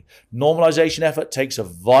likely. Normalization effort takes a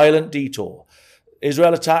violent detour.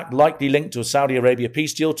 Israel attack likely linked to Saudi Arabia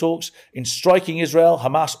peace deal talks. In striking Israel,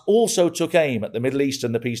 Hamas also took aim at the Middle East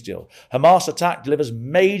and the peace deal. Hamas attack delivers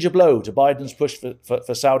major blow to Biden's push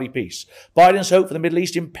for Saudi peace. Biden's hope for the Middle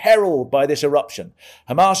East imperiled by this eruption.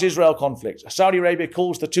 Hamas-Israel conflict. Saudi Arabia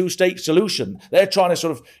calls the two-state solution. They're trying to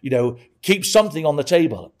sort of, keep something on the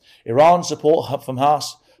table. Iran's support from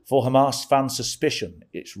Hamas fans suspicion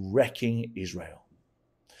it's wrecking Israel.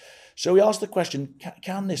 So we ask the question,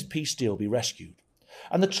 can this peace deal be rescued?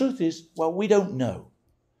 And the truth is, well, we don't know.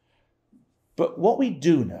 But what we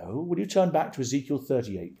do know, would you turn back to Ezekiel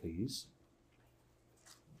 38, please,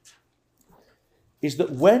 is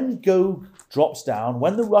that when Gog drops down,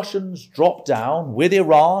 when the Russians drop down with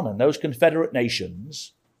Iran and those confederate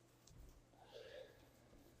nations,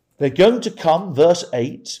 they're going to come, verse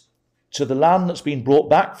 8, to the land that's been brought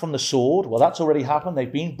back from the sword. Well, that's already happened.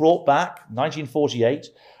 They've been brought back, 1948,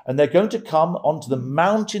 and they're going to come onto the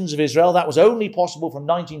mountains of Israel. That was only possible from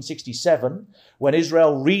 1967, when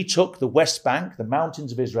Israel retook the West Bank, the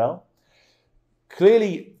mountains of Israel.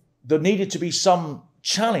 Clearly, there needed to be some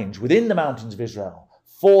challenge within the mountains of Israel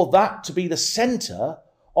for that to be the center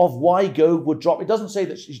of why Gog would drop. It doesn't say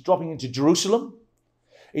that he's dropping into Jerusalem.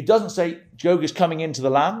 It doesn't say Gog is coming into the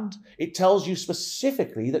land. It tells you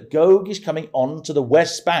specifically that Gog is coming on to the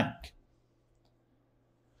West Bank.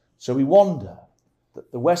 So we wonder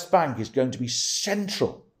that the West Bank is going to be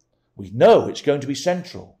central. We know it's going to be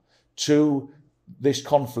central to this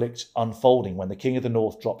conflict unfolding when the king of the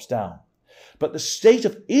north drops down. But the state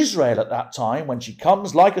of Israel at that time, when she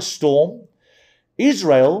comes like a storm,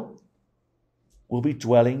 Israel will be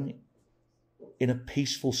dwelling in a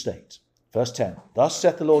peaceful state. Verse 10, thus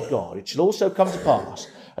saith the Lord God, it shall also come to pass,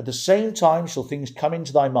 at the same time shall things come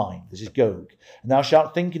into thy mind, this is Gog, and thou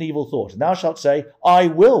shalt think an evil thought, and thou shalt say, I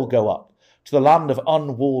will go up to the land of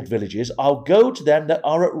unwalled villages, I'll go to them that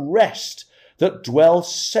are at rest, that dwell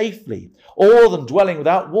safely, all of them dwelling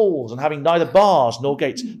without walls and having neither bars nor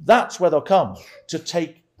gates. That's where they'll come to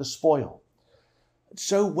take the spoil.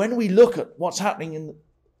 So when we look at what's happening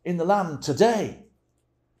in the land today,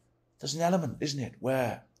 there's an element, isn't it,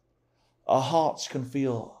 where our hearts can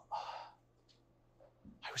feel,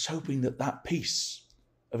 I was hoping that peace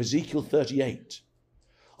of Ezekiel 38,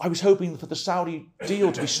 I was hoping for the Saudi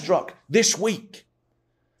deal to be struck this week,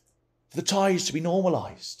 for the ties to be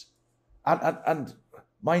normalized, and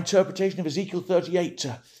my interpretation of Ezekiel 38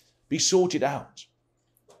 to be sorted out.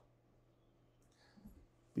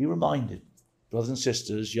 Be reminded, brothers and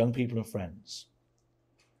sisters, young people and friends,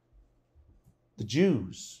 the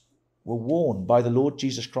Jews were warned by the Lord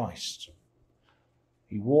Jesus Christ.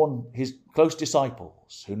 He warned his close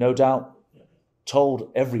disciples, who no doubt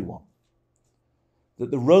told everyone,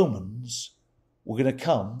 that the Romans were going to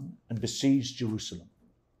come and besiege Jerusalem.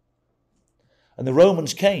 And the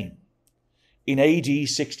Romans came in AD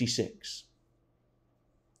 66.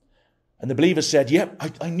 And the believers said, yep,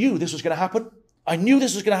 I knew this was going to happen. I knew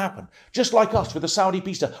this was going to happen. Just like us with the Saudi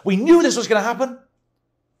peace deal. We knew this was going to happen.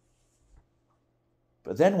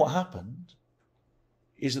 But then what happened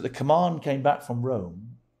is that the command came back from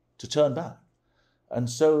Rome to turn back. And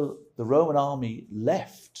so the Roman army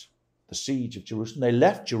left the siege of Jerusalem. They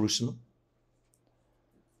left Jerusalem.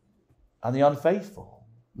 And the unfaithful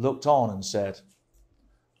looked on and said,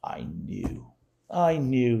 I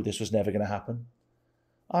knew this was never going to happen.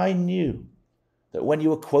 I knew that when you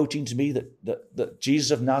were quoting to me that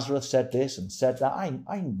Jesus of Nazareth said this and said that,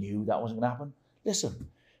 I knew that wasn't going to happen. Listen,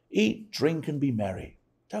 eat, drink, and be merry.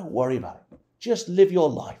 Don't worry about it. Just live your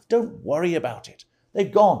life. Don't worry about it.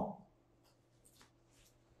 They've gone.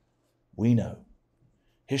 We know.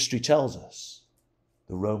 History tells us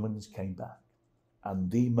the Romans came back,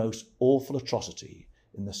 and the most awful atrocity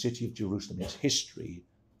in the city of Jerusalem in its history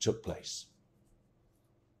took place.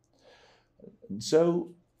 And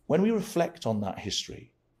so when we reflect on that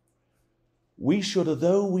history, we should,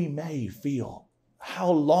 although we may feel,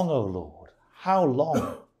 how long, O Lord, how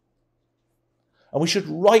long? And we should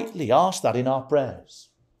rightly ask that in our prayers.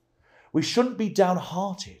 We shouldn't be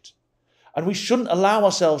downhearted, and we shouldn't allow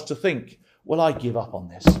ourselves to think, well, I give up on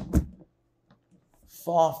this.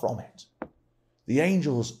 Far from it. The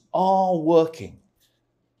angels are working,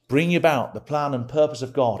 bringing about the plan and purpose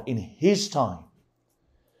of God in His time.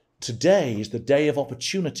 Today is the day of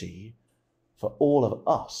opportunity for all of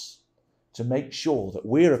us to make sure that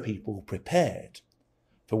we're a people prepared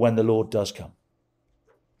for when the Lord does come.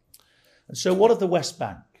 And so what of the West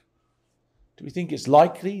Bank? Do we think it's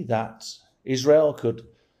likely that Israel could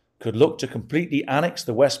look to completely annex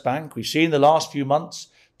the West Bank? We've seen in the last few months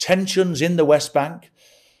tensions in the West Bank.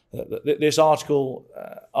 This article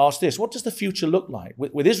asks this: what does the future look like?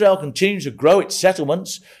 With Israel continuing to grow its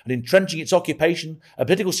settlements and entrenching its occupation, a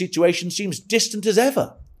political situation seems distant as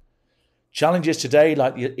ever. Challenges today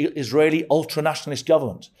like the Israeli ultra-nationalist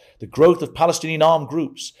government, the growth of Palestinian armed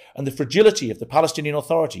groups, and the fragility of the Palestinian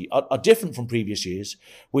Authority are different from previous years,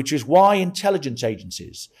 which is why intelligence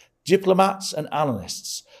agencies, diplomats and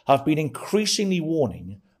analysts have been increasingly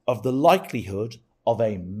warning of the likelihood of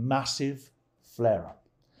a massive flare-up.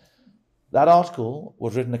 That article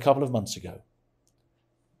was written a couple of months ago.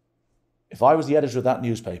 If I was the editor of that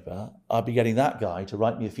newspaper, I'd be getting that guy to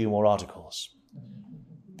write me a few more articles,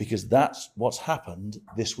 because that's what's happened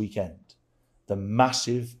this weekend, the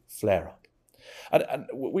massive flare-up. And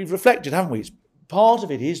we've reflected, haven't we? Part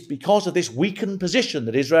of it is because of this weakened position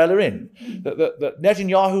that Israel are in, that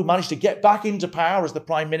Netanyahu managed to get back into power as the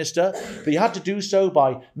prime minister, but he had to do so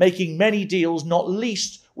by making many deals, not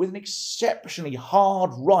least with an exceptionally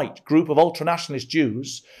hard right group of ultranationalist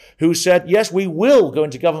Jews who said, yes, we will go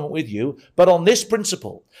into government with you, but on this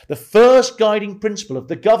principle. The first guiding principle of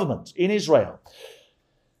the government in Israel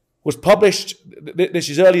was published, this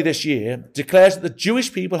is early this year, declares that the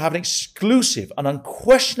Jewish people have an exclusive and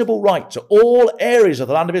unquestionable right to all areas of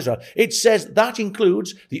the land of Israel. It says that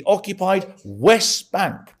includes the occupied West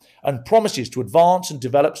Bank and promises to advance and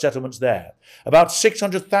develop settlements there. About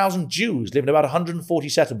 600,000 Jews live in about 140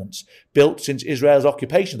 settlements built since Israel's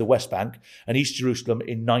occupation of the West Bank and East Jerusalem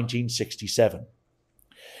in 1967.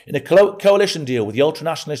 In a coalition deal with the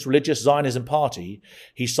ultranationalist religious Zionism party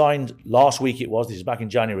he signed last week, this is back in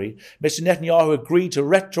January, Mr. Netanyahu agreed to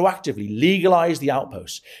retroactively legalize the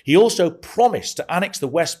outposts. He also promised to annex the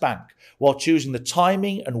West Bank while choosing the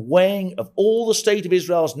timing and weighing of all the state of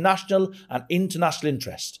Israel's national and international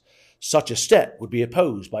interests. Such a step would be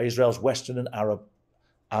opposed by Israel's Western and Arab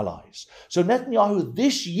allies. So Netanyahu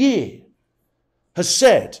this year has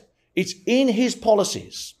said it's in his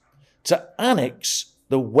policies to annex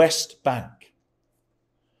the West Bank.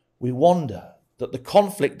 We wonder that the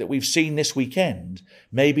conflict that we've seen this weekend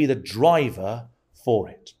may be the driver for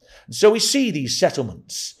it. And so we see these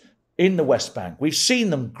settlements in the West Bank. We've seen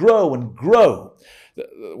them grow and grow.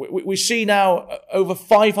 We see now over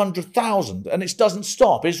 500,000, and it doesn't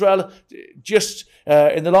stop. Israel, just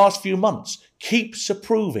in the last few months, keeps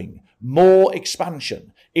approving more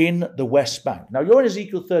expansion in the West Bank. Now, you're in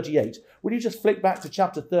Ezekiel 38. Will you just flick back to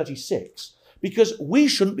chapter 36? Because we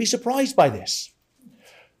shouldn't be surprised by this.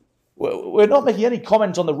 We're not making any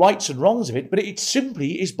comment on the rights and wrongs of it, but it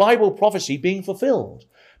simply is Bible prophecy being fulfilled.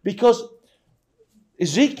 Because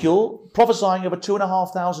Ezekiel, prophesying over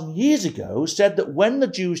 2,500 years ago, said that when the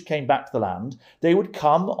Jews came back to the land, they would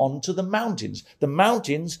come onto the mountains. The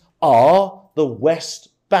mountains are the West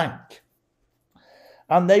Bank.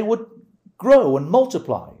 And they would grow and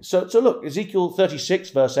multiply. So look, Ezekiel 36,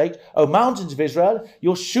 verse 8, O mountains of Israel,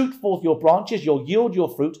 you'll shoot forth your branches, you'll yield your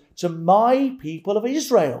fruit to my people of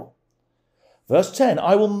Israel. Verse 10,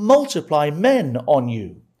 I will multiply men on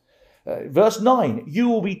you. Verse 9, you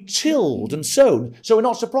will be tilled and sown. So we're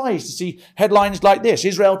not surprised to see headlines like this,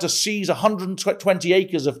 Israel to seize 120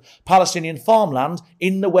 acres of Palestinian farmland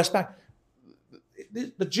in the West Bank.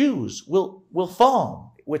 The Jews will farm,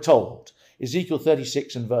 we're told. Ezekiel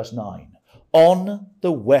 36 and verse 9. On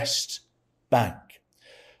the West Bank.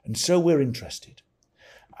 And so we're interested.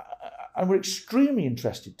 And we're extremely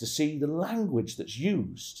interested to see the language that's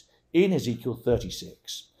used in Ezekiel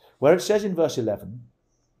 36, where it says in verse 11,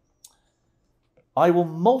 I will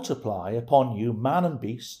multiply upon you man and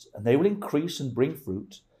beast, and they will increase and bring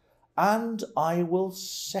fruit, and I will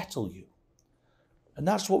settle you. And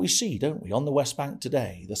that's what we see, don't we, on the West Bank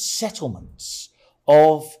today, the settlements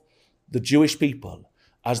of the Jewish people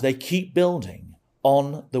as they keep building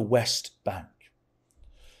on the West Bank.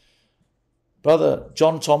 Brother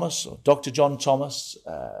John Thomas, or Dr. John Thomas,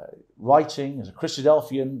 writing as a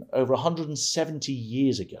Christadelphian over 170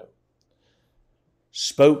 years ago,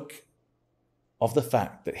 spoke of the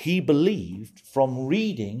fact that he believed from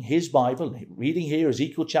reading his Bible, reading here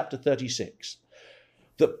Ezekiel chapter 36,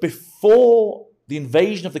 that before the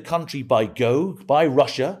invasion of the country by Gog, by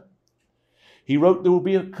Russia, he wrote there will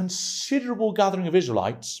be a considerable gathering of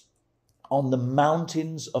Israelites on the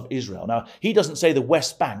mountains of Israel. Now, he doesn't say the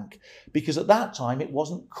West Bank because at that time it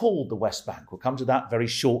wasn't called the West Bank. We'll come to that very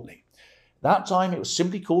shortly. That time it was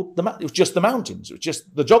simply called, it was just the mountains. It was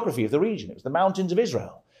just the geography of the region. It was the mountains of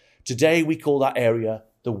Israel. Today we call that area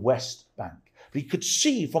the West Bank. But he could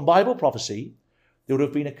see from Bible prophecy there would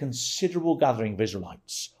have been a considerable gathering of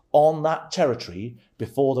Israelites on that territory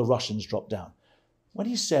before the Russians dropped down. When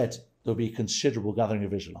he said there would be a considerable gathering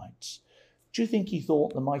of Israelites, do you think he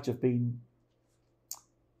thought there might have been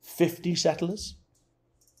 50 settlers?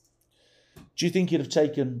 Do you think he'd have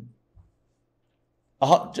taken,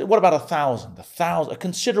 what about 1,000? 1,000, a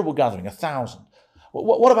considerable gathering, 1,000.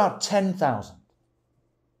 What about 10,000?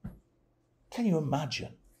 Can you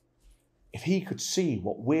imagine if he could see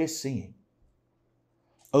what we're seeing?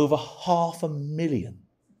 Over 500,000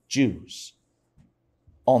 Jews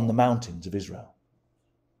on the mountains of Israel.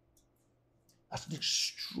 That's an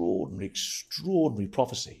extraordinary, extraordinary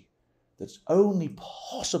prophecy that's only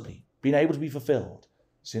possibly been able to be fulfilled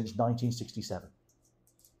since 1967.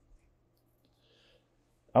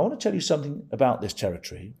 I want to tell you something about this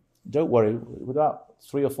territory. Don't worry, we've about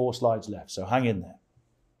 3 or 4 slides left, so hang in there.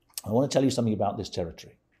 I want to tell you something about this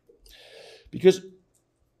territory. Because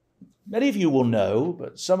many of you will know,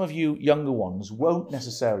 but some of you younger ones won't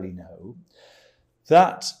necessarily know,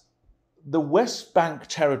 that the West Bank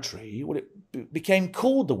territory, well, it became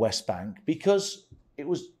called the West Bank because it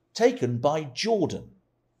was taken by Jordan.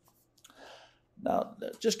 Now,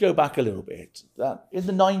 let's just go back a little bit. That in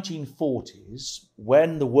the 1940s,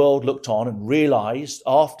 when the world looked on and realized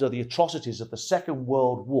after the atrocities of the Second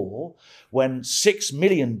World War, when 6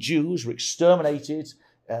 million Jews were exterminated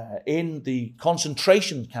in the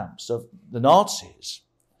concentration camps of the Nazis,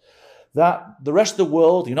 that the rest of the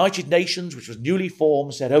world, the United Nations, which was newly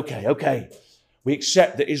formed, said, okay, we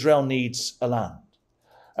accept that Israel needs a land.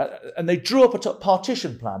 And they drew up a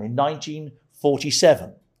partition plan in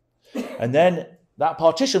 1947. And then that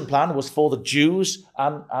partition plan was for the Jews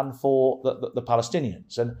and for the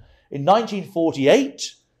Palestinians. And in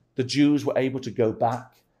 1948, the Jews were able to go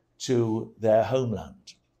back to their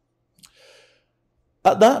homeland.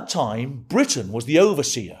 At that time, Britain was the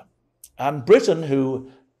overseer. And Britain,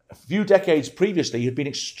 who a few decades previously had been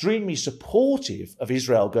extremely supportive of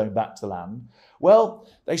Israel going back to the land, well,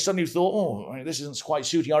 they suddenly thought, this isn't quite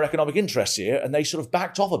suiting our economic interests here, and they sort of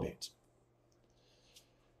backed off a bit.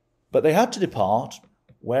 But they had to depart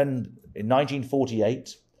when, in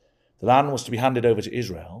 1948, the land was to be handed over to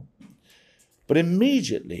Israel. But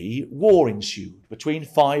immediately, war ensued between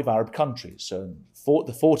 5 Arab countries. So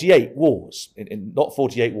the 48 wars, not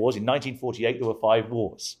 48 wars, in 1948 there were 5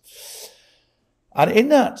 wars. And in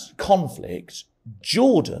that conflict,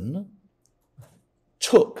 Jordan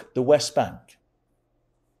took the West Bank.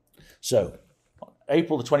 So,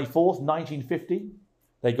 April the 24th, 1950,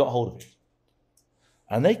 they got hold of it.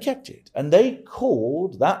 And they kept it. And they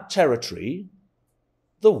called that territory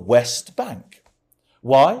the West Bank.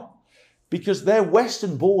 Why? Because their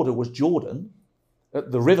western border was Jordan,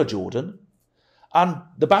 the River Jordan, and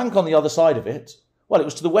the bank on the other side of it, well, it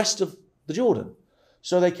was to the west of the Jordan.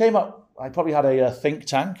 So they came up, I probably had a think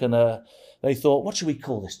tank, and they thought, what should we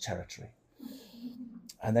call this territory?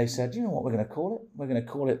 And they said, you know what we're going to call it? We're going to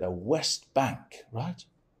call it the West Bank, right?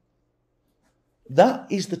 That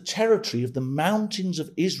is the territory of the mountains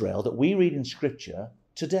of Israel that we read in Scripture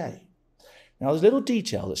today. Now, there's a little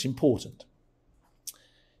detail that's important.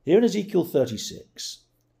 Here in Ezekiel 36,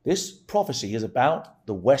 this prophecy is about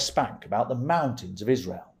the West Bank, about the mountains of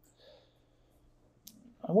Israel.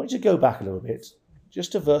 I want you to go back a little bit,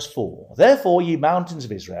 just to verse 4. Therefore, ye mountains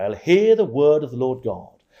of Israel, hear the word of the Lord God.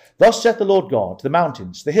 Thus saith the Lord God to the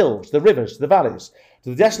mountains, to the hills, to the rivers, to the valleys,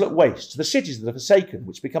 to the desolate wastes, to the cities that are forsaken,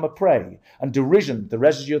 which become a prey, and derision to the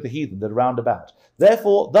residue of the heathen that are round about.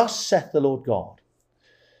 Therefore, thus saith the Lord God,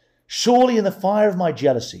 surely in the fire of my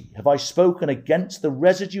jealousy have I spoken against the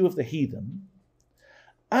residue of the heathen,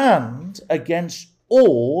 and against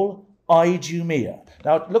all Idumea.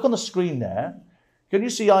 Now, look on the screen there. Can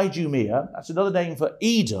you see Idumea? That's another name for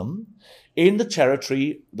Edom in the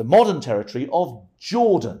territory, the modern territory of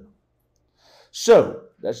Jordan. So,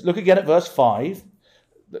 let's look again at verse 5.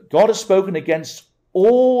 That God has spoken against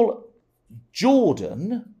all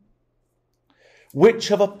Jordan, which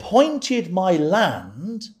have appointed my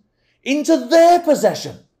land into their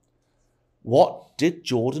possession. What did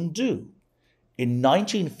Jordan do? In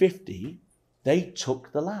 1950, they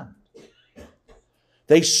took the land.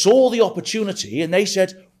 They saw the opportunity and they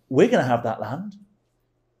said, we're going to have that land.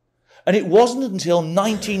 And it wasn't until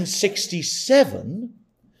 1967,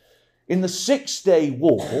 in the Six-Day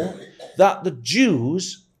War, that the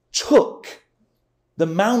Jews took the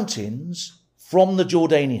mountains from the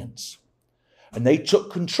Jordanians. And they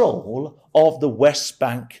took control of the West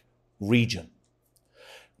Bank region.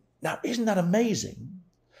 Now, isn't that amazing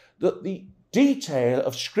that the detail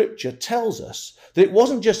of Scripture tells us that it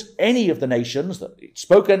wasn't just any of the nations, that it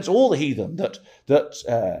spoke against all the heathen that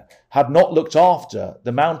had not looked after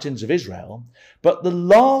the mountains of Israel, but the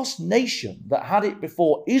last nation that had it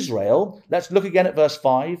before Israel, let's look again at verse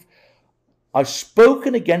 5, I've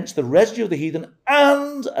spoken against the residue of the heathen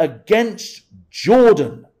and against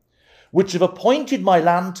Jordan, which have appointed my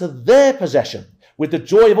land to their possession with the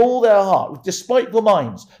joy of all their heart, with despiteful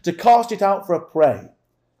minds, to cast it out for a prey.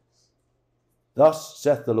 Thus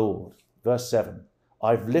saith the Lord, verse 7,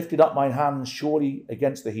 I've lifted up mine hands surely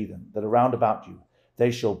against the heathen that are round about you. They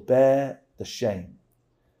shall bear the shame.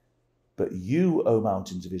 But you, O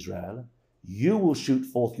mountains of Israel, you will shoot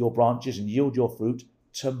forth your branches and yield your fruit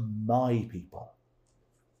to my people,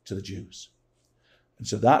 to the Jews. And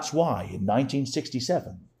so that's why in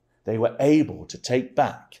 1967 they were able to take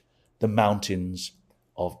back the mountains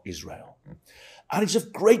of Israel. And it's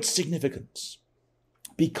of great significance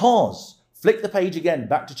because, flick the page again,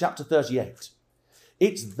 back to chapter 38.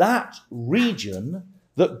 It's that region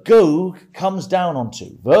that Gog comes down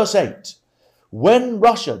onto. Verse 8. When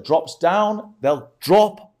Russia drops down, they'll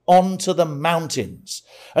drop onto the mountains.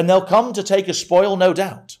 And they'll come to take a spoil, no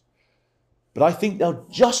doubt. But I think they'll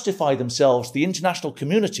justify themselves, the international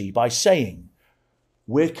community, by saying,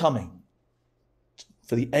 we're coming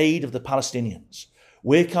for the aid of the Palestinians.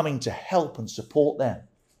 We're coming to help and support them.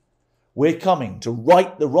 We're coming to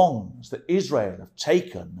right the wrongs that Israel have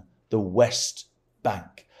taken the West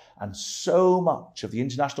Bank. And so much of the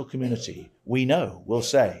international community, we know, will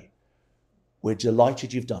say, we're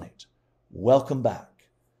delighted you've done it. Welcome back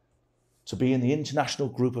to be in the international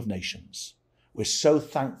group of nations. We're so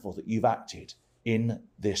thankful that you've acted in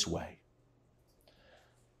this way.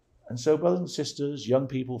 And so, brothers and sisters, young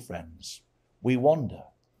people, friends, we wonder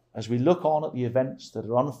as we look on at the events that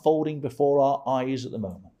are unfolding before our eyes at the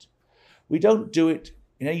moment. We don't do it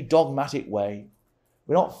in any dogmatic way.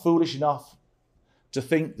 We're not foolish enough to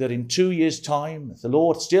think that in 2 years' time, if the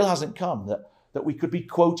Lord still hasn't come, that we could be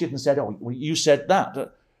quoted and said, oh, well, you said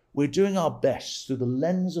that. We're doing our best through the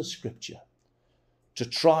lens of Scripture to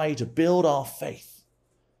try to build our faith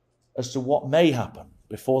as to what may happen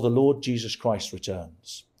before the Lord Jesus Christ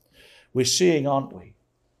returns. We're seeing, aren't we,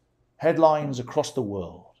 headlines across the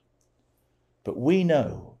world. But we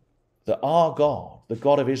know that our God, the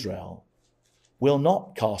God of Israel, will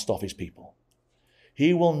not cast off his people.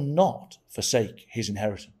 He will not forsake his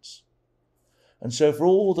inheritance. And so for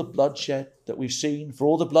all the bloodshed that we've seen, for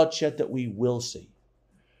all the bloodshed that we will see,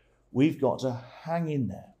 we've got to hang in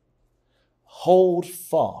there, hold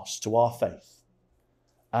fast to our faith,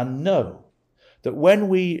 and know that when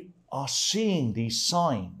we are seeing these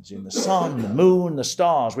signs in the sun, the moon, the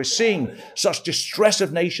stars, we're seeing such distress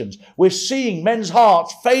of nations, we're seeing men's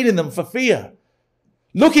hearts failing them for fear,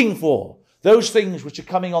 looking for those things which are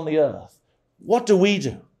coming on the earth. What do?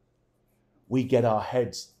 We get our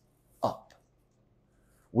heads up.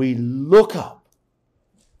 We look up.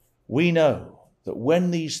 We know that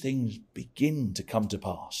when these things begin to come to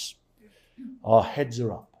pass, our heads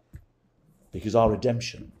are up because our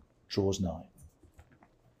redemption draws nigh.